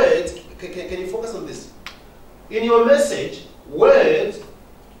 words, can you focus on this? In your message, words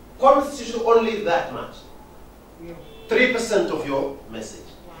constitute only that much. 3% of your message.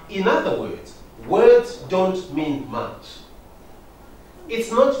 In other words, words don't mean much.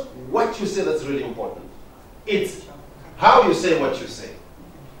 It's not what you say that's really important. It's how you say what you say.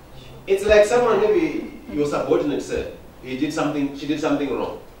 It's like someone, maybe your subordinate said, she did something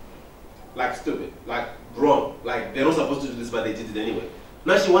wrong. Like stupid, like wrong, like they're not supposed to do this, but they did it anyway.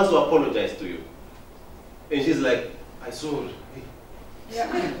 Now she wants to apologize to you. And she's like, I saw it. Do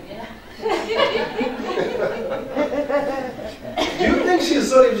you think she's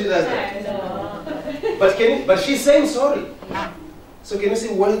sorry if she does that? No. But she's saying sorry. So can you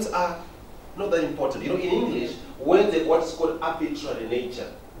see, words are not that important. You know, in English, words are what's called arbitrary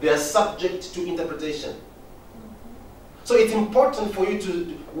nature. They are subject to interpretation. So it's important for you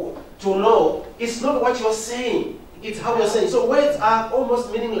to know it's not what you're saying, it's how you're saying. So words are almost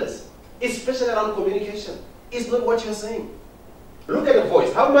meaningless, especially around communication. It's not what you're saying. Look at the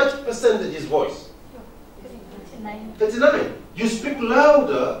voice. How much percentage is voice? 39. 39. You speak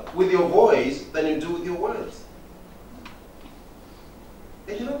louder with your voice than you do with your words.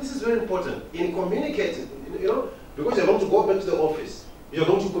 And you know, this is very important in communicating, you know, because you're going to go back to the office. You're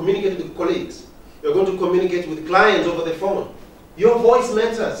going to communicate with colleagues. You're going to communicate with clients over the phone. Your voice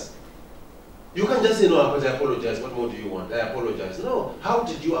matters. You can't just say, no, because I apologize. What more do you want? I apologize. No. How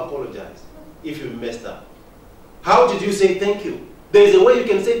did you apologize if you messed up? How did you say thank you? There is a way you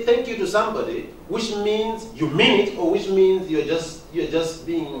can say thank you to somebody, which means you mean it, or which means you're just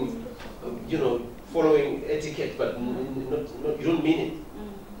being, you know, following etiquette, but you don't mean it.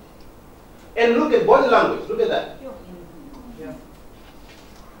 And look at body language. Look at that.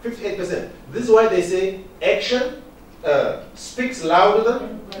 58%. This is why they say action speaks louder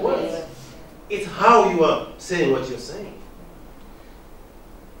than words. It's how you are saying what you're saying.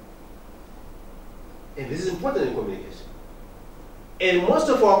 And this is important in communication. And most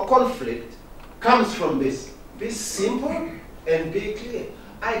of our conflict comes from this. Be simple and be clear.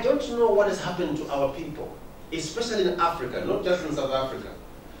 I don't know what has happened to our people, especially in Africa, not just in South Africa.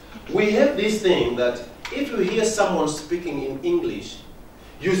 We have this thing that if you hear someone speaking in English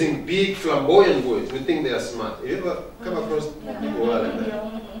using big flamboyant words, we think they are smart. You ever come across people who are like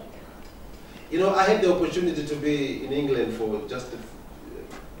that? You know, I had the opportunity to be in England for just a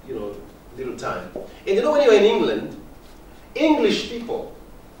little time. And you know, when you're in England, English people,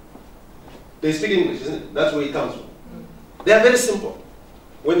 they speak English, isn't it? That's where it comes from. They are very simple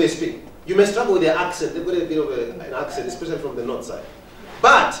when they speak. You may struggle with their accent. They've got a bit of an accent, especially from the north side.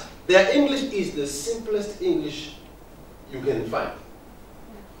 But their English is the simplest English you can find.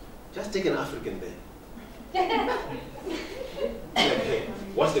 Just take an African there. Okay.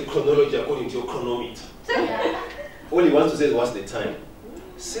 What's the chronology according to your chronometer? All he wants to say is, what's the time?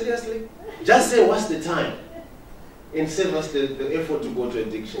 Seriously? Just say, what's the time? And save us the effort to go to a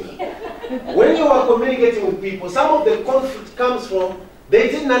dictionary. When you are communicating with people, some of the conflict comes from they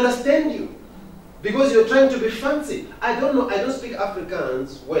didn't understand you because you're trying to be fancy. I don't know, I don't speak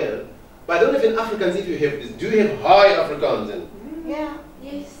Afrikaans well, but I don't know if in Afrikaans if you have this. Do you have high Afrikaans? Yeah.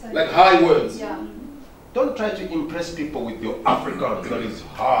 Yes. Like high words? Yeah. Don't try to impress people with your Afrikaans that is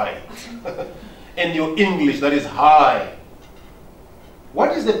high and your English that is high.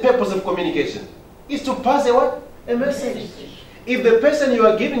 What is the purpose of communication? It's to pass a what? A message. If the person you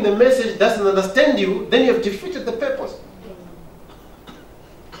are giving the message doesn't understand you, then you have defeated the purpose.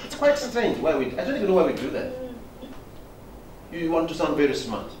 It's quite strange. I don't even know why we do that. You want to sound very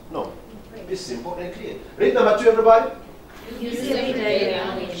smart. No. Be simple and clear. Read number 2, everybody. Use everyday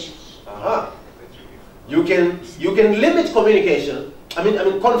language. You can limit communication,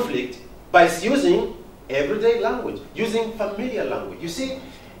 conflict, by using everyday language, using familiar language. You see,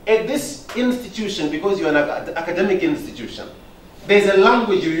 at this institution, because you're an academic institution, there's a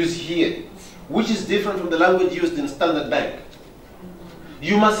language you use here, which is different from the language used in Standard Bank.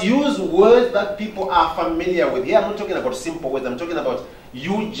 You must use words that people are familiar with. Here, I'm not talking about simple words, I'm talking about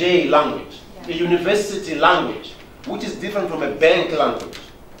UJ language, a university language, which is different from a bank language.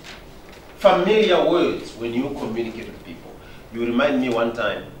 Familiar words when you communicate with people. You remind me one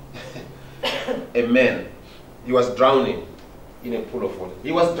time, a man, he was drowning in a pool of water.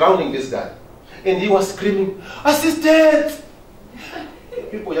 He was drowning, this guy. And he was screaming, "Assistant!"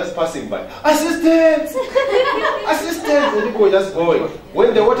 People were just passing by. "Assistant! Assistant!" And people were just going.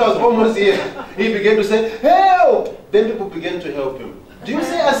 When the water was almost here, he began to say, "Help!" Then people began to help him. Do you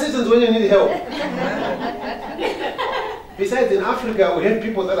say assistance when you need help? Besides, in Africa, we have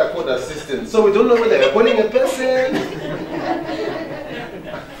people that are called assistants. So we don't know whether they're calling a person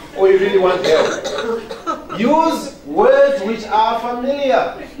or you really want help. Use words which are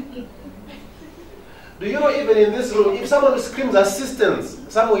familiar. Do you know, even in this room, if someone screams assistance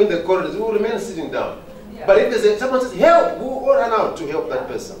somewhere in the corridors, we will remain sitting down. Yeah. But if someone says help, we will all run out to help that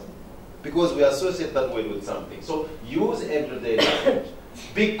person. Because we associate that word with something. So use everyday language.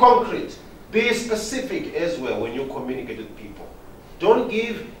 Be concrete. Be specific as well when you communicate with people. Don't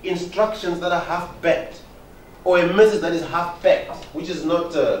give instructions that are half-baked or a message that is half-baked, which is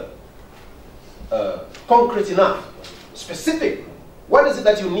not concrete enough. Specific. What is it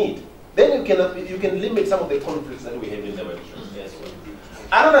that you need? Then you can limit some of the conflicts that we have in the relations as well.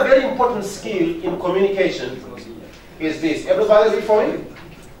 Another very important skill in communication is this. Everybody read for me?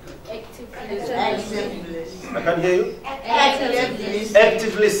 I can't hear you.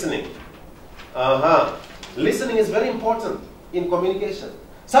 Active listening. Listening is very important in communication.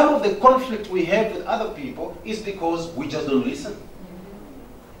 Some of the conflict we have with other people is because we just don't listen.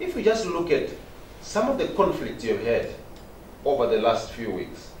 If we just look at some of the conflict you've had over the last few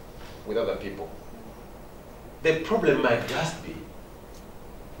weeks with other people, the problem might just be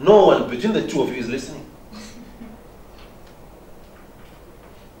no one between the two of you is listening.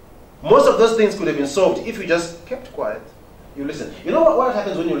 Most of those things could have been solved if you just kept quiet. You listen. You know what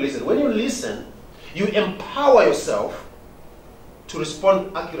happens when you listen? When you listen, you empower yourself to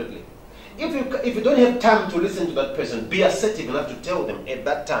respond accurately. If you don't have time to listen to that person, be assertive enough to tell them at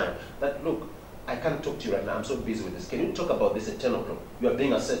that time that, look, I can't talk to you right now. I'm so busy with this. Can you talk about this at 10 o'clock? You are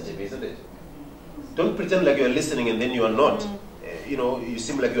being assertive, isn't it? Don't pretend like you're listening and then you are not. You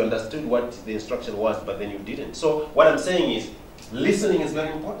seem like you understood what the instruction was, but then you didn't. So what I'm saying is, listening is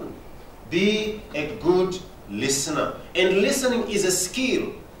very important. Be a good listener. And listening is a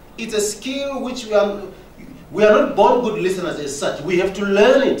skill. It's a skill which we are not born good listeners as such. We have to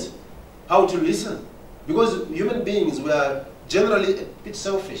learn it, how to listen. Because human beings, we are generally a bit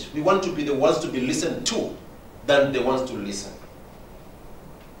selfish. We want to be the ones to be listened to than the ones to listen.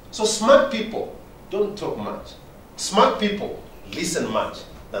 So smart people don't talk much. Smart people listen much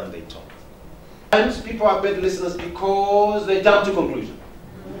than they talk. Sometimes people are bad listeners because they jump to conclusion.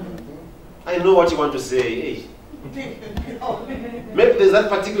 I know what you want to say. Hey. Maybe there's that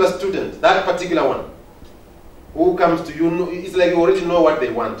particular student, that particular one, who comes to you. It's like you already know what they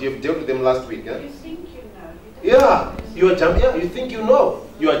want. You've dealt with them last week. Yeah? You think you know. You are jumping. Yeah, you think you know.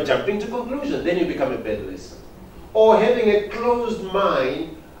 You are jumping to conclusion. Then you become a bad listener. Or having a closed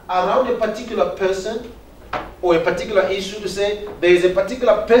mind around a particular person or a particular issue to say there is a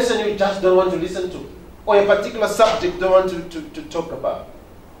particular person you just don't want to listen to, or a particular subject you don't want to talk about,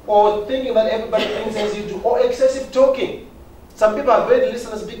 or thinking that everybody thinks as you do, or excessive talking. Some people are bad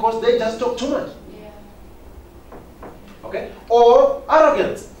listeners because they just talk too much. Yeah. Okay? Or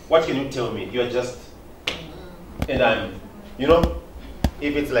arrogance. What can you tell me? You're just, and I'm,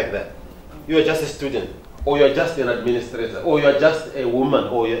 if it's like that, you're just a student, or you're just an administrator, or you're just a woman,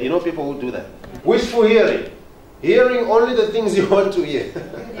 or people who do that. Yeah. Wishful hearing. Hearing only the things you want to hear.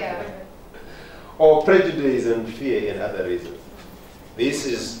 Yeah. Or prejudice and fear and other reasons.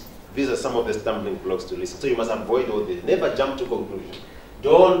 These are some of the stumbling blocks to listen. So you must avoid all this. Never jump to conclusion.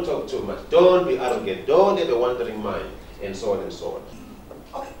 Don't talk too much. Don't be arrogant. Don't have a wandering mind. And so on and so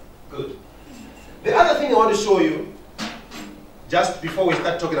on. Okay, good. The other thing I want to show you, just before we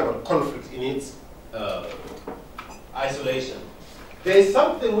start talking about conflict in its isolation, there is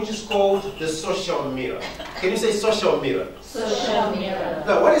something which is called the social mirror. Can you say social mirror? Social mirror.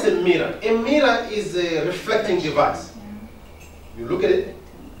 Now, what is a mirror? A mirror is a reflecting device. You look at it,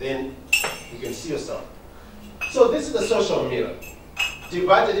 then you can see yourself. So this is the social mirror,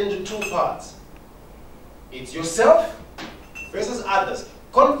 divided into two parts. It's yourself versus others.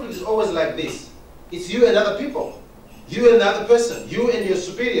 Conflict is always like this. It's you and other people. You and the other person. You and your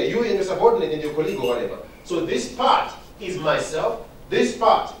superior. You and your subordinate and your colleague or whatever. So this part is myself. This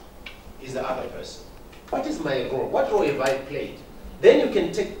part is the other person. What is my role? What role have I played? Then you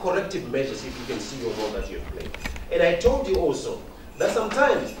can take corrective measures if you can see your role that you have played. And I told you also that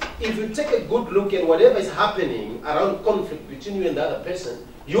sometimes if you take a good look at whatever is happening around conflict between you and the other person,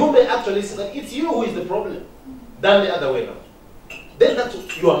 you may actually see that it's you who is the problem than the other way around. Then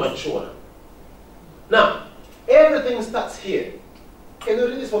you are mature now. Now, everything starts here. Can you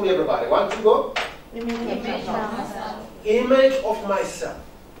read this for me, everybody? 1, 2, go. Image of myself.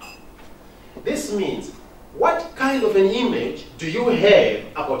 This means, what kind of an image do you have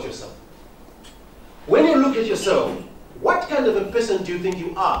about yourself? When you look at yourself, what kind of a person do you think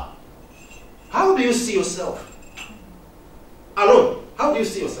you are? How do you see yourself? Alone, how do you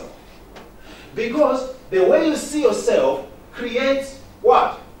see yourself? Because the way you see yourself creates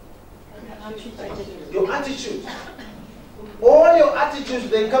what? Your attitude. All your attitudes,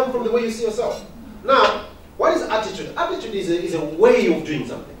 they come from the way you see yourself. Now, what is attitude? Attitude is a way of doing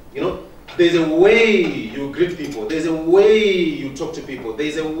something. There's a way you greet people. There's a way you talk to people.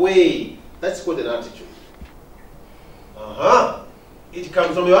 There's a way. That's called an attitude. It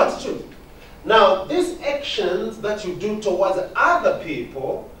comes from your attitude. Now, these actions that you do towards other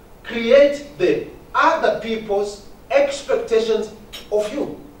people create the other people's expectations of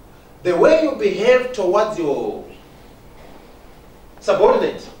you. The way you behave towards your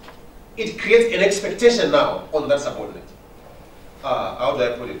subordinate, it creates an expectation now on that subordinate. How do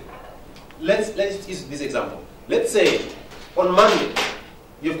I put it? Let's use this example. Let's say on Monday,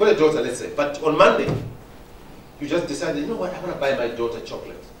 you've got a daughter, let's say, but on Monday, you just decided, you know what, I want to buy my daughter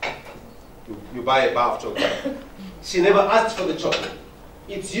chocolate. You buy a bar of chocolate. She never asked for the chocolate.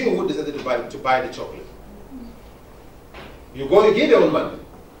 It's you who decided to buy the chocolate. You go, you give her on Monday.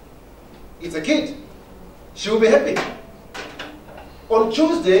 It's a kid. She will be happy. On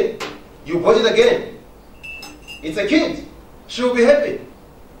Tuesday, you bought it again. It's a kid. She will be happy.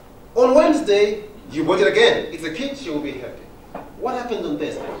 On Wednesday, you bought it again. It's a kid. She will be happy. What happened on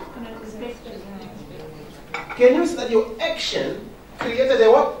Thursday? Can you see that your action created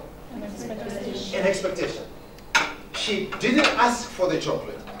a what? An expectation. She didn't ask for the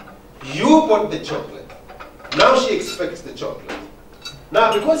chocolate. You bought the chocolate. Now she expects the chocolate.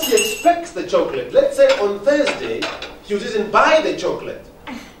 Now because she expects the chocolate, let's say on Thursday, you didn't buy the chocolate.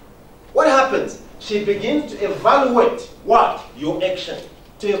 What happens? She begins to evaluate what? Your action.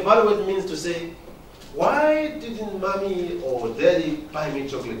 To evaluate means to say, why didn't mommy or daddy buy me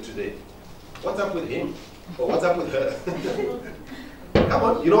chocolate today? What's up with him? Or what's up with her? Come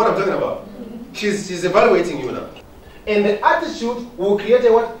on, you know what I'm talking about. She's evaluating you now. And the attitude will create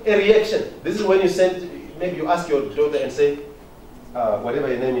a what? A reaction. This is when you send, maybe you ask your daughter and say, whatever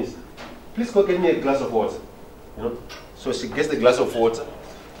your name is, please go get me a glass of water. You know? So she gets the glass of water.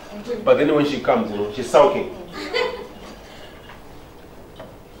 But then when she comes, you know, she's sulking.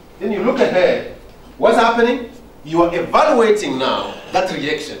 Then you look at her. What's happening? You are evaluating now that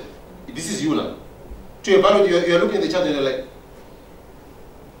reaction. This is you now. To evaluate, you're looking at the child and you're like,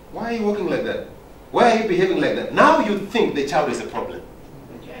 why are you walking like that? Why are you behaving like that? Now you think the child is a problem.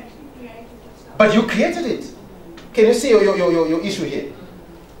 But you created it. Can you see your issue here?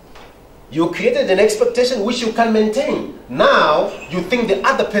 You created an expectation which you can maintain. Now you think the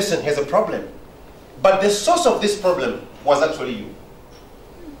other person has a problem. But the source of this problem was actually you.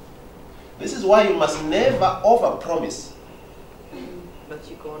 This is why you must never overpromise. But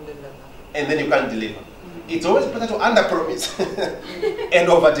you can't deliver. And then you can't deliver. It's always better to underpromise and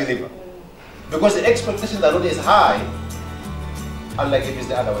overdeliver. Because the expectations are not as high, unlike if it's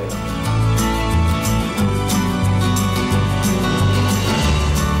the other way around.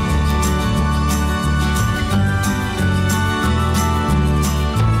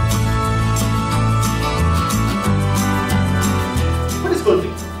 What is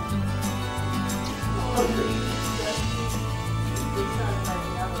conflict?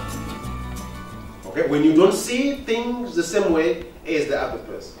 Okay, when you don't see things the same way as the other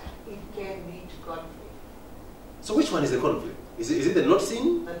person. It can lead to conflict. So which one is the conflict? Is it the not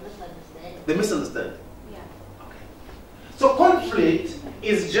seeing? The misunderstanding. The misunderstanding. Yeah. Okay. So conflict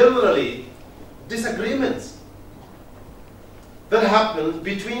is generally disagreements that happen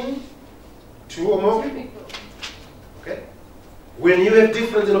between two or more people. Okay? When you have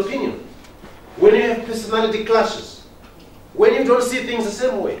difference in opinion, when you have personality clashes, when you don't see things the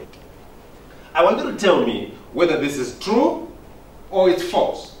same way. I want you to tell me whether this is true or it's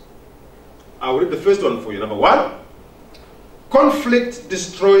false. I'll read the first one for you. Number one, conflict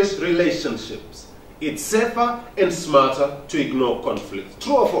destroys relationships. It's safer and smarter to ignore conflict.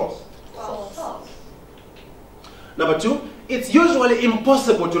 True or false? False. Number two, it's usually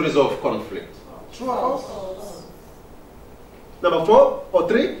impossible to resolve conflict. True or false? False. Number four or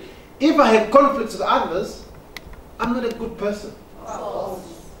three, if I have conflicts with others, I'm not a good person. False.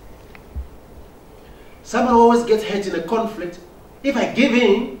 Someone always gets hurt in a conflict. If I give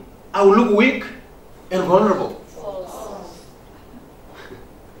in, I will look weak and vulnerable. False.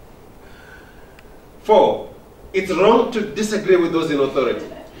 Four, it's wrong to disagree with those in authority.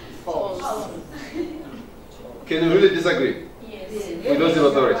 False. Can you really disagree Yes. with those in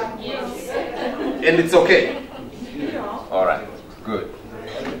authority? Yes. And it's okay? All right, good.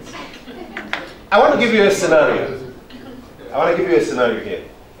 I want to give you a scenario. Here.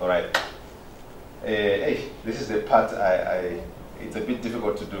 All right. Hey, this is the part it's a bit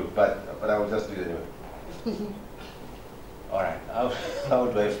difficult to do, but I will just do it anyway. All right, how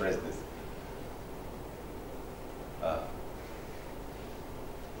do I phrase this?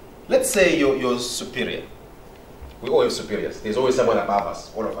 Let's say you're superior. We all have superiors. There's always someone above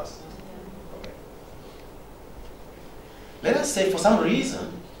us, all of us. Okay. Let us say for some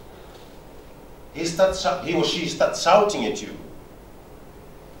reason, he or she starts shouting at you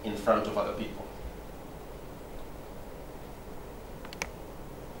in front of other people.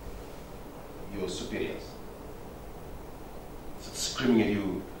 Your superiors. Screaming at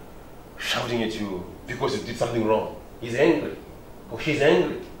you, shouting at you because you did something wrong. He's angry. Or she's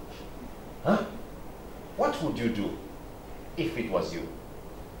angry. Huh? What would you do if it was you?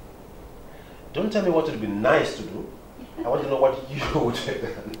 Don't tell me what would be nice to do. I want to know what you would have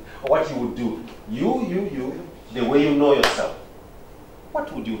done. Or what you would do. You, the way you know yourself. What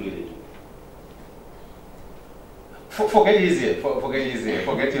would you really do? Forget easier. Forget easier.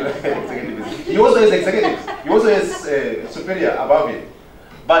 Forget your executive. You also has executives. You also has superior above you.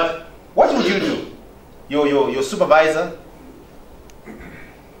 But what would you do? Your supervisor?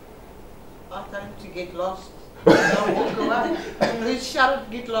 I tell him to get lost. Don't walk away. Please shout,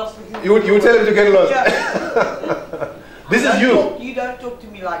 get lost with him. You tell him to get lost. Yeah. This is you. You don't talk to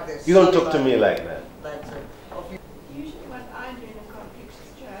me like this. You don't talk to me like that. That's it. Usually what I do in a conflict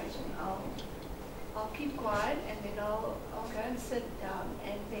situation, I'll keep quiet and then I'll go and sit down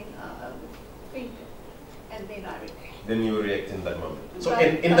and then I'll think and then I react. Then you react in that moment. So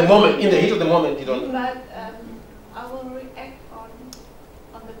in the moment, in the heat of the moment, you don't. But I will react on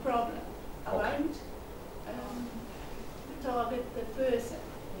the problem. I won't target the person.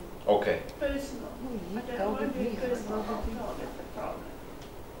 Okay. Personal. I don't want to be personal. I'll target the problem.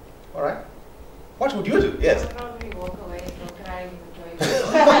 All right. What would you do? Yes. I'll probably walk away and cry in the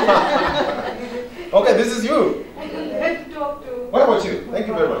toilet. Okay, this is you. Let's talk to. What about you? Thank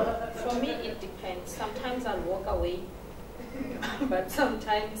you very much. For me, it depends. Sometimes I'll walk away, but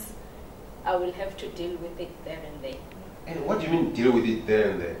sometimes I will have to deal with it there and there. And what do you mean deal with it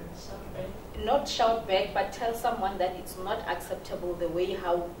there and there? Not shout back, but tell someone that it's not acceptable the way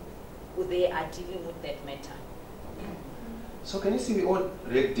how they are dealing with that matter. So can you see we all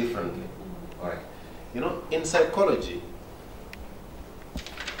react differently? All right. You know, in psychology,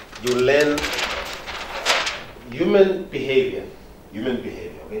 you learn human behavior,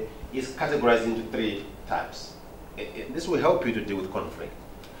 okay, is categorized into 3 types. This will help you to deal with conflict.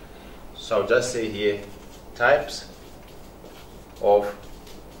 So I'll just say here, types of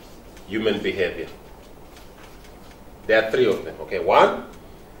human behavior. There are 3 of them, okay? 1,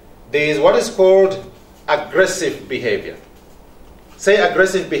 there is what is called aggressive behavior. Say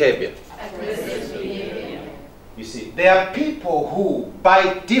aggressive behavior. Aggressive behavior. You see, there are people who,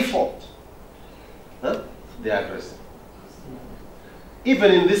 by default, they are aggressive.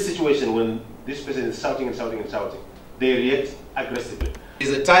 Even in this situation, when this person is shouting and shouting and shouting, they react aggressively.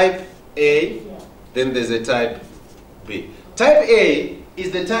 There's a type A, then there's a type B. Type A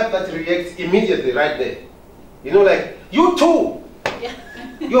is the type that reacts immediately right there. You know, like, you too! Yeah.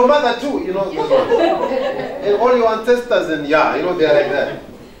 Your mother too, you know, those ones. And all your ancestors and you know, they're like that.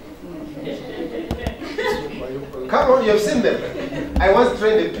 Come on, you've seen them. I once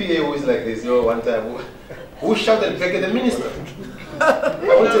trained a PA who is like this, one time, who shouted back at the minister. I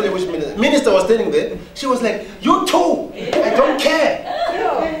won't tell you which minister. Minister was standing there. She was like, you too! I don't care!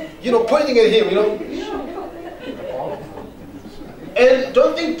 You know, pointing at him, you know. And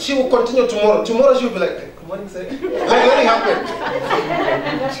don't think she will continue tomorrow. Tomorrow she will be like, good morning, sir. Like nothing happened.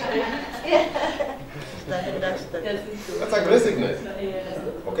 That's aggressiveness.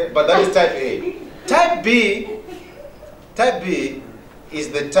 Okay, but that is type A. Type B is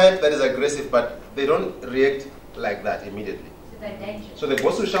the type that is aggressive, but they don't react like that immediately. So the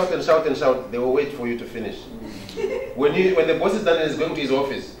boss will shout and shout and shout, they will wait for you to finish. When the boss is done and is going to his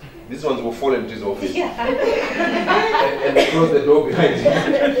office, these ones will fall into his office. and close the door behind him.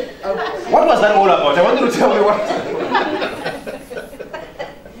 What was that all about? I want you to tell me what.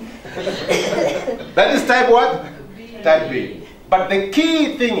 That is type what? Type B. But the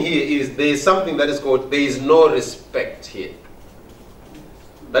key thing here is there is something that is called, there is no respect here.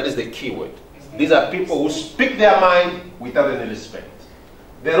 That is the key word. These are people who speak their mind without any respect.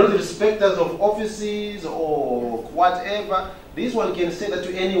 They are not respecters of offices or whatever. This one can say that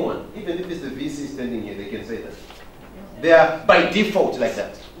to anyone. Even if it's the VC standing here, they can say that. They are by default like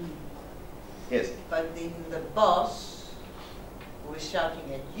that. Yes? But then the boss who is shouting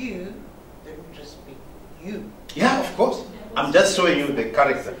at you didn't respect you. Yeah, of course. I'm just showing you the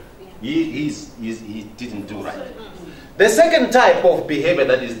character. He didn't do right. The second type of behavior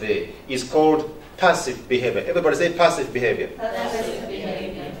that is there is called passive behavior. Everybody say passive behavior. Passive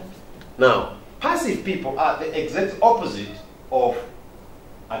behavior. Now, passive people are the exact opposite of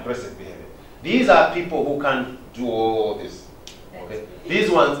aggressive behavior. These are people who can do all this. Okay? These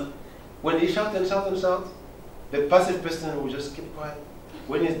ones, when they shout and shout and shout, the passive person will just keep quiet.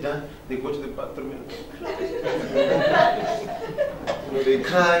 When it's done, they go to the bathroom and they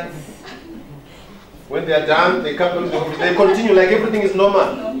cry. When they are done, they come to the office. They continue like everything is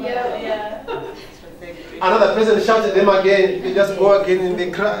normal. Yeah. Another person shouts at them again. They just go again and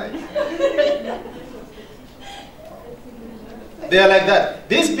they cry. They are like that.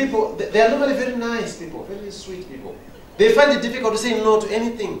 These people, they are normally very nice people, very sweet people. They find it difficult to say no to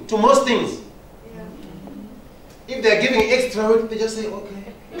anything, to most things. If they are giving extra work, they just say, okay.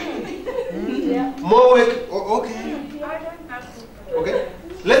 More work, okay. Okay.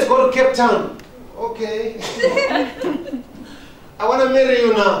 Let's go to Cape Town. Okay. I want to marry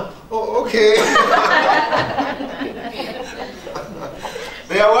you now. Oh, okay.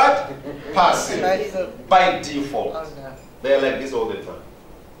 They are what? Passive. By default. They are like this all the time.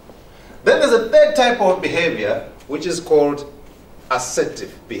 Then there's a third type of behavior, which is called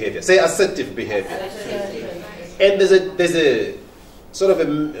assertive behavior. Say assertive behavior. And there's a sort of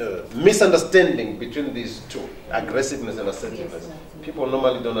a misunderstanding between these two, aggressiveness and assertiveness. People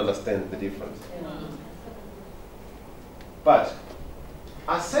normally don't understand the difference. But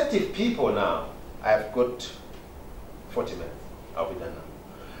assertive people now, I've got 40 minutes. I'll be done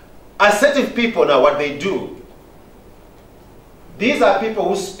now. Assertive people now, what they do, these are people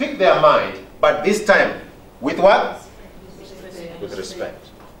who speak their mind, but this time, with what? With respect.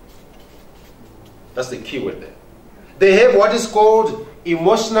 That's the key word there. They have what is called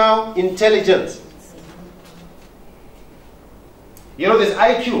emotional intelligence. You know, there's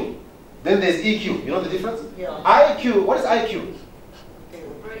IQ, then there's EQ. You know the difference? Yeah. IQ, what is IQ?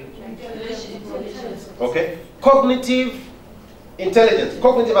 Okay. Cognitive intelligence,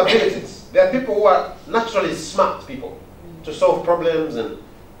 cognitive abilities. There are people who are naturally smart people to solve problems and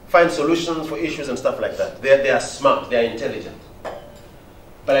find solutions for issues and stuff like that. They are smart, they are intelligent.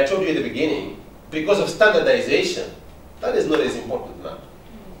 But I told you at the beginning, because of standardization, that is not as important now.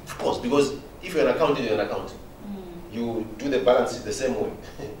 Of course, because if you're an accountant, you're an accountant. You do the balance sheet the same way.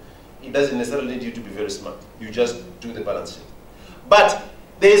 It doesn't necessarily need you to be very smart. You just do the balance sheet. But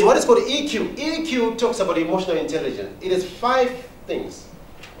there is what is called EQ. EQ talks about emotional intelligence. It is 5 things.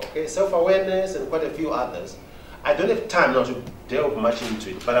 Okay, self-awareness and quite a few others. I don't have time now to delve much into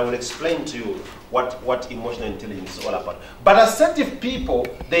it, but I will explain to you what emotional intelligence is all about. But assertive people,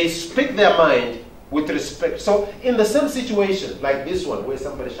 they speak their mind with respect. So in the same situation, like this one, where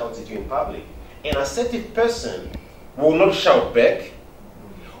somebody shouts at you in public, an assertive person will not shout back,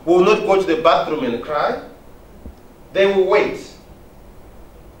 will not go to the bathroom and cry. They will wait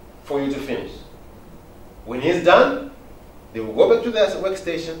for you to finish. When he's done, they will go back to their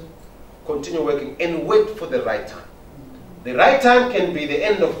workstation, continue working, and wait for the right time. The right time can be the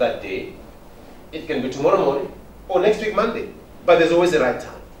end of that day, it can be tomorrow morning, or next week Monday, but there's always the right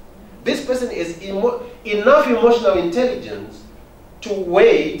time. This person is enough emotional intelligence to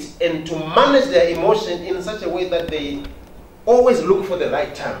wait and to manage their emotion in such a way that they always look for the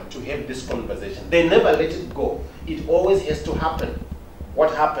right time to have this conversation. They never let it go. It always has to happen.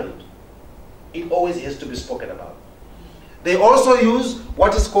 What happened? It always has to be spoken about. They also use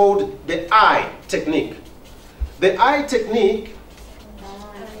what is called the I technique. The I technique,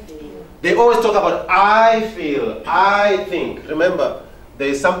 they always talk about I feel, I think. Remember, there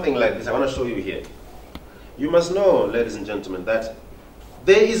is something like this. I want to show you here. You must know, ladies and gentlemen, that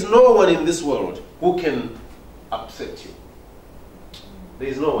there is no one in this world who can upset you. There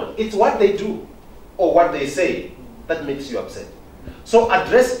is no one. It's what they do or what they say that makes you upset. So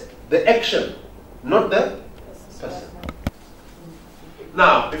address the action, not the person.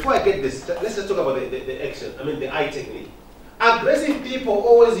 Now, before I get this, let's just talk about the action. I mean the I technique. Aggressive people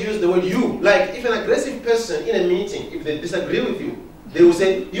always use the word you. Like if an aggressive person in a meeting, if they disagree with you, they will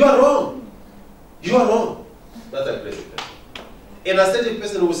say, you are wrong. You are wrong. That's an aggressive person. An assertive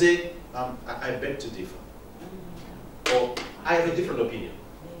person will say, I beg to differ. Or I have a different opinion.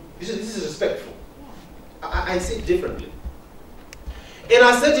 This is respectful. I see it differently. An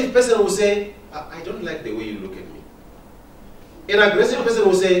assertive person will say, I don't like the way you look at me. An aggressive person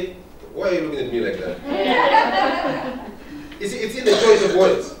will say, why are you looking at me like that? It's in the choice of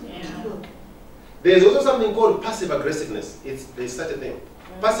words. There's also something called passive aggressiveness. There's such a thing.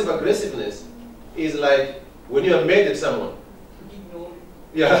 Passive aggressiveness is like when you are mad at someone.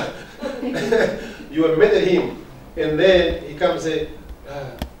 Yeah. You are mad at him, and then he comes and say,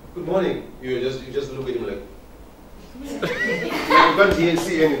 good morning. You just look at him like, you can't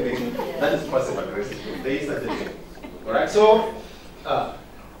see anything. That is passive aggressiveness. There is such a thing. Alright, so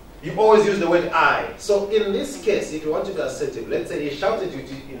you always use the word I. So in this case, if you want to be assertive, let's say he shouted at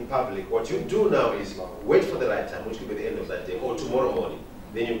you in public, what you do now is wait for the right time, which could be the end of that day, or tomorrow morning.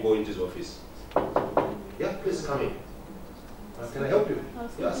 Then you go into his office. Yeah, please come in. Can I help you?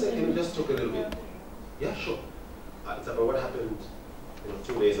 Yeah, say, can we just talk a little bit? Yeah, sure. It's about what happened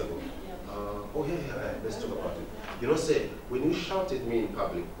 2 days ago. Oh yeah, let's talk about it. You know, say, when you shout at me in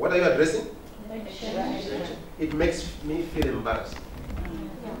public, what are you addressing? It makes me feel embarrassed.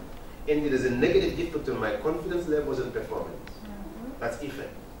 And it is a negative effect on my confidence levels and performance. That's Ife.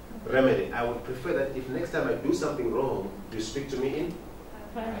 Remedy. I would prefer that if next time I do something wrong, you speak to me in.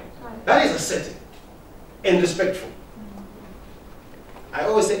 That is assertive and respectful. I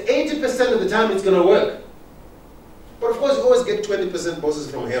always say 80% of the time it's going to work. But of course, you always get 20% bosses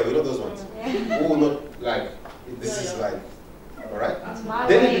from hell. You know those ones? Who will not like, this is like, all right?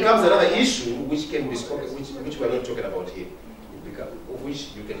 Then it becomes another issue which can be spoken, which we're not talking about here. Of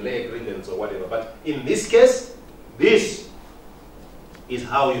which you can lay a grievance or whatever. But in this case, this is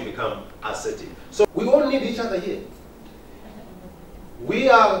how you become assertive. So we all need each other here. We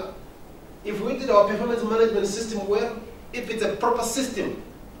are, if we did our performance management system well, if it's a proper system,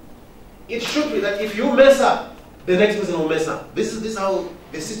 it should be that if you mess up, the next person will mess up. This is how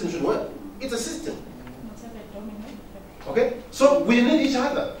the system should work. It's a system. Okay? So we need each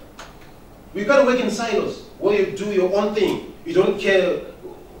other. We can't work in silos where you do your own thing. You don't care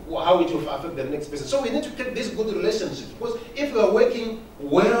how it will affect the next person. So we need to keep this good relationship. Because if we are working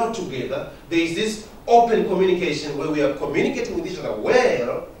well together, there is this open communication where we are communicating with each other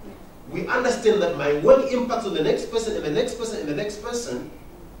well. We understand that my work impacts on the next person and the next person and the next person.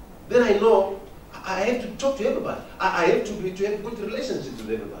 Then I know I have to talk to everybody. I have to have good relationships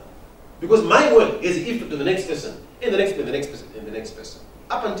with everybody. Because my work is effect to the next person, and the next person, and the next person, and the next person.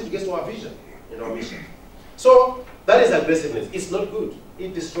 Up until it gets to our vision and our mission. So that is aggressiveness. It's not good.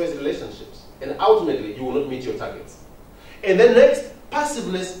 It destroys relationships. And ultimately, you will not meet your targets. And then next,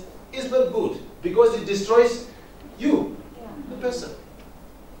 passiveness is not good because it destroys you, the person.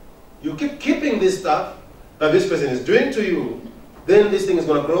 You keep keeping this stuff that this person is doing to you, then this thing is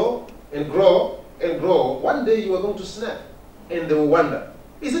going to grow and grow and grow. One day you are going to snap and they will wonder,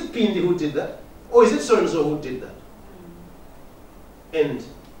 is it Pindi who did that? Or is it so-and-so who did that? And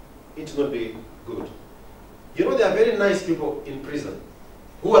it will not be good. You know, there are very nice people in prison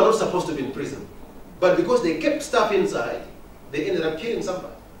who are not supposed to be in prison. But because they kept stuff inside, they ended up killing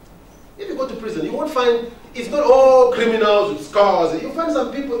somebody. If you go to prison, you won't find, it's not all criminals with scars. You find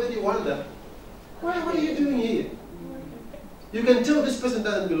some people that you wonder, what are you doing here? You can tell this person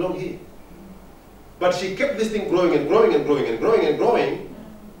doesn't belong here. But she kept this thing growing and growing and growing and growing and growing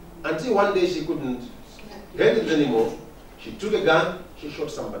until one day she couldn't handle it anymore. She took a gun, she shot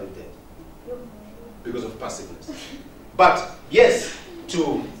somebody dead because of passiveness. But yes,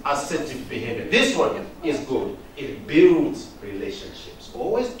 to assertive behavior. This one is good. It builds relationships.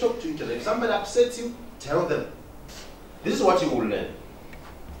 Always talk to each other. If somebody upsets you, tell them. This is what you will learn.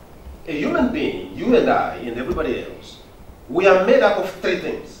 A human being, you and I, and everybody else, we are made up of three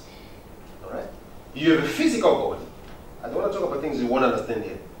things. All right? You have a physical body. I don't want to talk about things you won't understand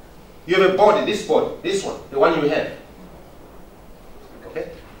here. You have a body, this one, the one you have.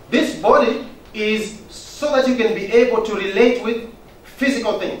 Okay? This body is so that you can be able to relate with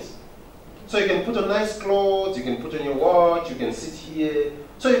physical things. So you can put on nice clothes, you can put on your watch, you can sit here.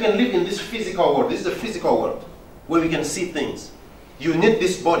 So you can live in this physical world. This is the physical world where we can see things. You need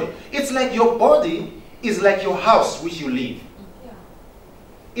this body. It's like your body is like your house which you live.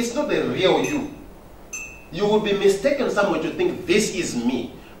 It's not the real you. You will be mistaken somewhere to think this is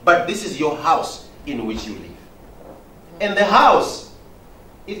me, but this is your house in which you live. And the house,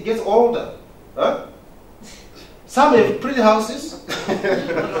 it gets older. Huh? Some have pretty houses,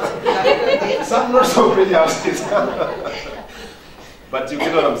 some not so pretty houses. But you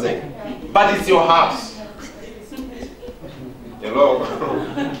get what I'm saying. But it's your house. Hello?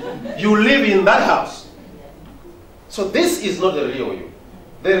 You live in that house. So this is not the real you.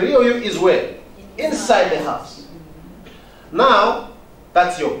 The real you is where? Inside the house. Now,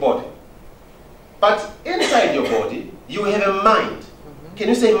 that's your body. But inside your body, you have a mind. Can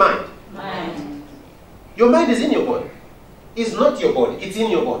you say mind? Mind. Your mind is in your body. It's not your body, it's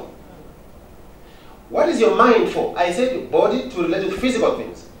in your body. What is your mind for? I said body to relate with physical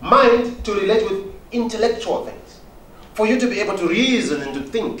things. Mind to relate with intellectual things. For you to be able to reason and to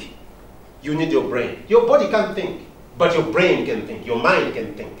think, you need your brain. Your body can't think, but your brain can think. Your mind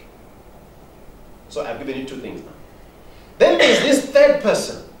can think. So I've given you two things now. Then there's this third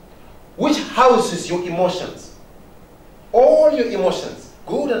person, which houses your emotions. All your emotions,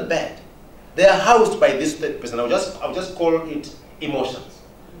 good and bad, they are housed by this third person. I'll just call it emotions.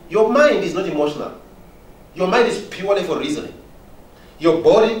 Your mind is not emotional. Your mind is purely for reasoning. Your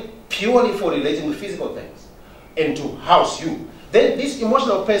body purely for relating with physical things and to house you. Then this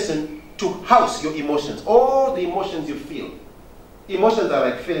emotional person to house your emotions, all the emotions you feel. Emotions are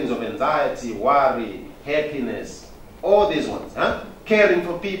like feelings of anxiety, worry, happiness, all these ones. Caring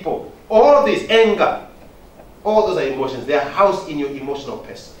for people, all this, anger. All those are emotions. They are housed in your emotional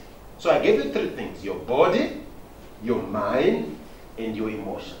person. So I gave you three things: your body, your mind, and your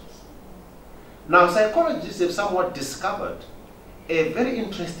emotions. Now psychologists have somewhat discovered a very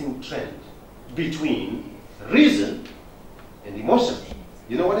interesting trend between reason and emotion.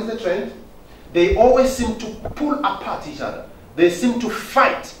 You know what is the trend? They always seem to pull apart each other. They seem to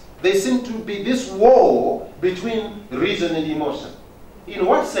fight. They seem to be this war between reason and emotion. In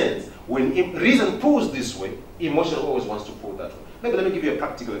what sense? When reason pulls this way, emotion always wants to pull that way. Maybe let me give you a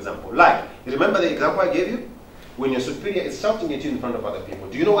practical example. Like, you remember the example I gave you? When your superior is shouting at you in front of other people.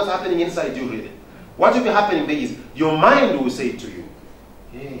 Do you know what's happening inside you really? What will be happening there is, your mind will say to you,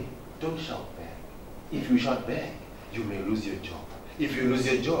 hey, don't shout back. If you shout back, you may lose your job. If you lose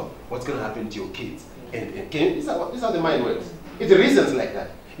your job, what's going to happen to your kids? And this is how the mind works. It reasons like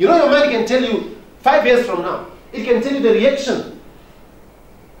that. You know, your mind can tell you 5 years from now, it can tell you the reaction.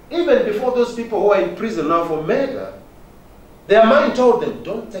 Even before those people who are in prison now for murder, their mind told them,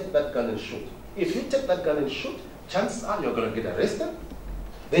 don't take that gun and shoot. If you take that gun and shoot, chances are you're going to get arrested,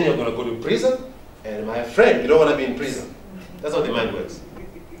 then you're going to go to prison, and my friend, you don't want to be in prison. That's how the mind works.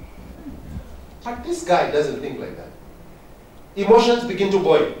 But this guy doesn't think like that. Emotions begin to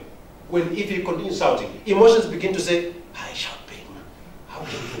boil. If he continues shouting, emotions begin to say, I shout big, man.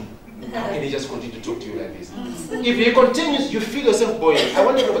 How can he just continue to talk to you like this? If he continues, you feel yourself boiling. I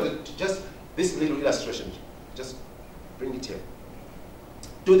want you to know about just this little illustration. Just bring it here.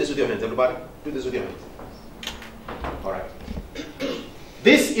 Do this with your hands, everybody. Do this with your hands. All right.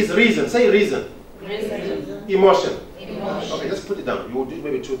 This is reason. Say reason. Reason. Emotion. Emotion. Okay, just put it down. You will do it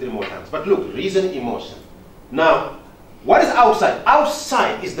maybe 2 or 3 more times. But look, reason, emotion. Now, what is outside?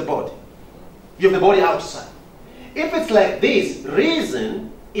 Outside is the body. You have the body outside. If it's like this,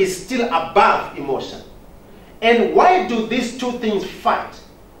 reason is still above emotion. And why do these two things fight?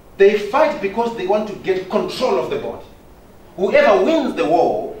 They fight because they want to get control of the body. Whoever wins the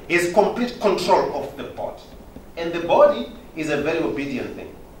war is complete control of the body. And the body is a very obedient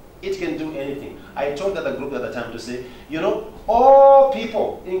thing. It can do anything. I told the group at the time to say, you know, all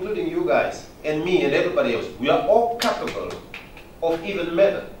people, including you guys, and me and everybody else, we are all capable of even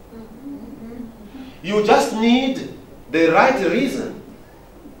murder. You just need the right reason,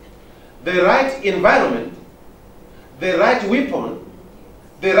 the right environment, the right weapon,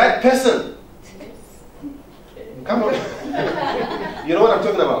 the right person. Come on. You know what I'm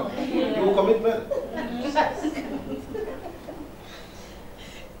talking about? You will commit murder.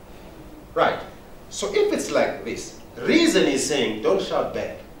 Right. So if it's like this, reason is saying, don't shout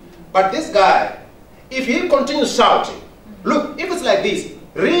back. But this guy, if he continues shouting, look, if it's like this,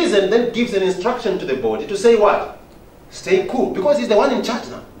 reason then gives an instruction to the body to say what? Stay cool. Because he's the one in charge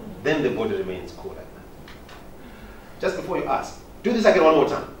now. Then the body remains cool like that. Just before you ask, do this again one more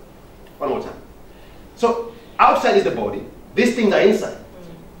time. One more time. So outside is the body. These things are inside.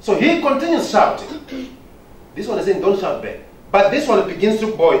 So he continues shouting. This one is saying, don't shout back. But this one begins to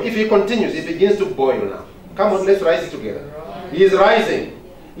boil. If he continues, it begins to boil now. Come on, let's rise it together. He is rising.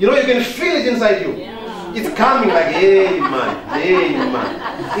 You know, you can feel it inside you. It's coming like, hey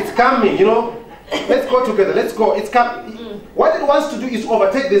man. It's coming, you know. Let's go together, let's go. It's coming. What it wants to do is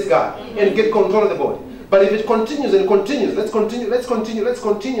overtake this guy and get control of the body. But if it continues and continues, let's continue.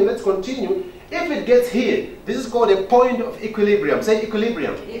 If it gets here, this is called a point of equilibrium. Say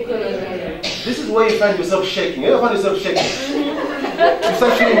equilibrium. Equilibrium. This is where you find yourself shaking. You ever find yourself shaking? You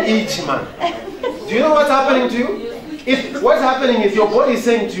start feeling itchy, man. Do you know what's happening to you? What's happening is your body is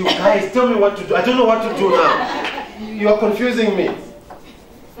saying to you, guys, tell me what to do. I don't know what to do now. You are confusing me.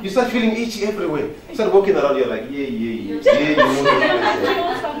 You start feeling itchy everywhere. You start walking around, you're like, yeah.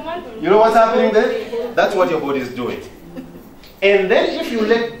 You know what's happening there? That's what your body is doing. And then if you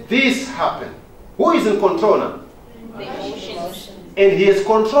let this happen, who is in control now? The emotions. And he has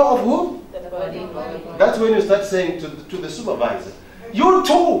control of who? The body. That's when you start saying to the supervisor, you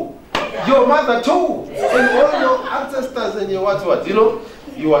too, your mother too, and all your ancestors and your what, you know,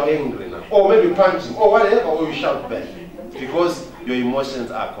 you are angry now. Or maybe punching, or whatever, or you shout back. Because your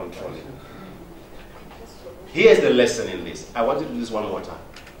emotions are controlling. Here's the lesson in this. I want you to do this one more time.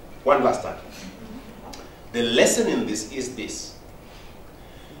 One last time. The lesson in this is this.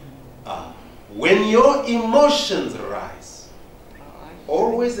 When your emotions rise,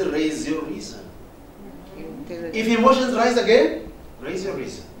 always raise your reason. If emotions rise again, raise your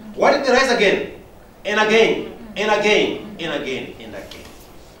reason. Why did they rise again? And again, and again, and again, and again.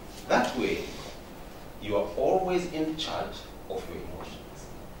 That way, you are always in charge of your emotions.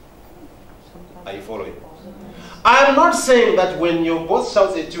 Are you following? I'm not saying that when your boss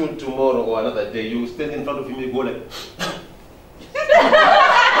shouts at you tomorrow or another day, you stand in front of him and go like,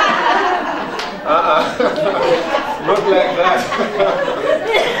 not like that.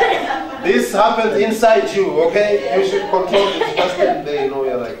 This happens inside you, okay? You should control it. Just stand there, you know,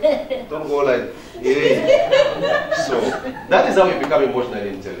 you're like, don't go like, Yeah. So that is how you become emotionally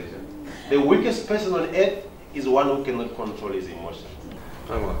intelligent. The weakest person on earth is one who cannot control his emotions.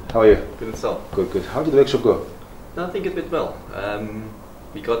 How are you? Good itself. Good, good. How did the workshop go? No, I think it went well.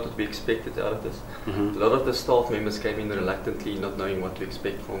 We got what we expected out of this. Mm-hmm. A lot of the staff members came in reluctantly, not knowing what to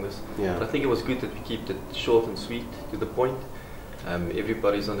expect from this. Yeah. But I think it was good that we kept it short and sweet, to the point.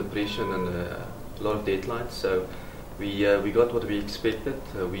 Everybody's under pressure and a lot of deadlines, so we got what we expected.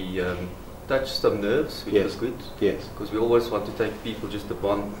 We touched some nerves, which was good. Yes. Because we always want to take people just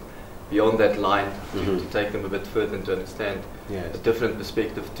beyond that line, to take them a bit further and to understand a different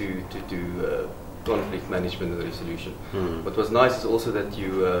perspective to conflict management and resolution. What was nice is also that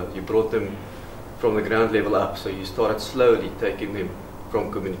you brought them from the ground level up, so you started slowly taking them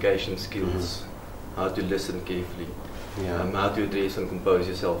from communication skills, how to listen carefully, how to address and compose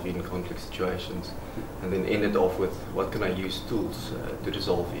yourself in conflict situations, and then ended off with what can I use tools to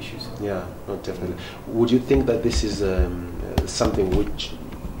resolve issues. Yeah, no, definitely. Would you think that this is something which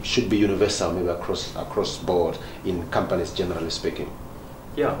should be universal, maybe across board in companies, generally speaking?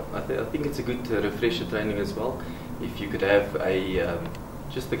 Yeah, I think it's a good refresher training as well. If you could have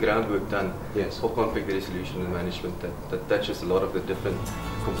just the groundwork done for conflict resolution and management that touches a lot of the different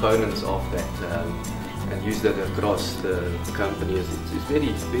components of that, and use that across the company, is very,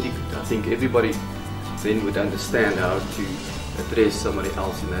 very good. I think everybody then would understand how to address somebody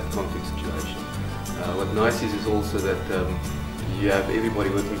else in that conflict situation. What nice is also that you have everybody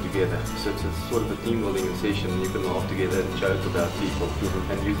working together, so it's sort of a team building session. You can laugh together and joke about people,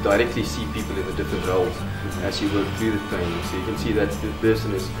 and you directly see people in the different roles as you work through the training. So you can see that the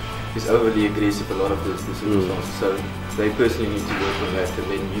person is overly aggressive a lot of the circumstances, so they personally need to work on that, and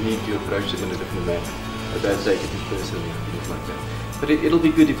then you need to approach them in a different manner. Don't take it personally, things like that. But it'll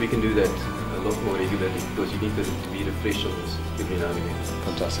be good if we can do that a lot more regularly, because you need to be refreshed on this every now and again.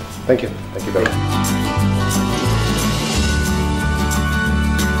 Fantastic. Thank you. Thank you very much.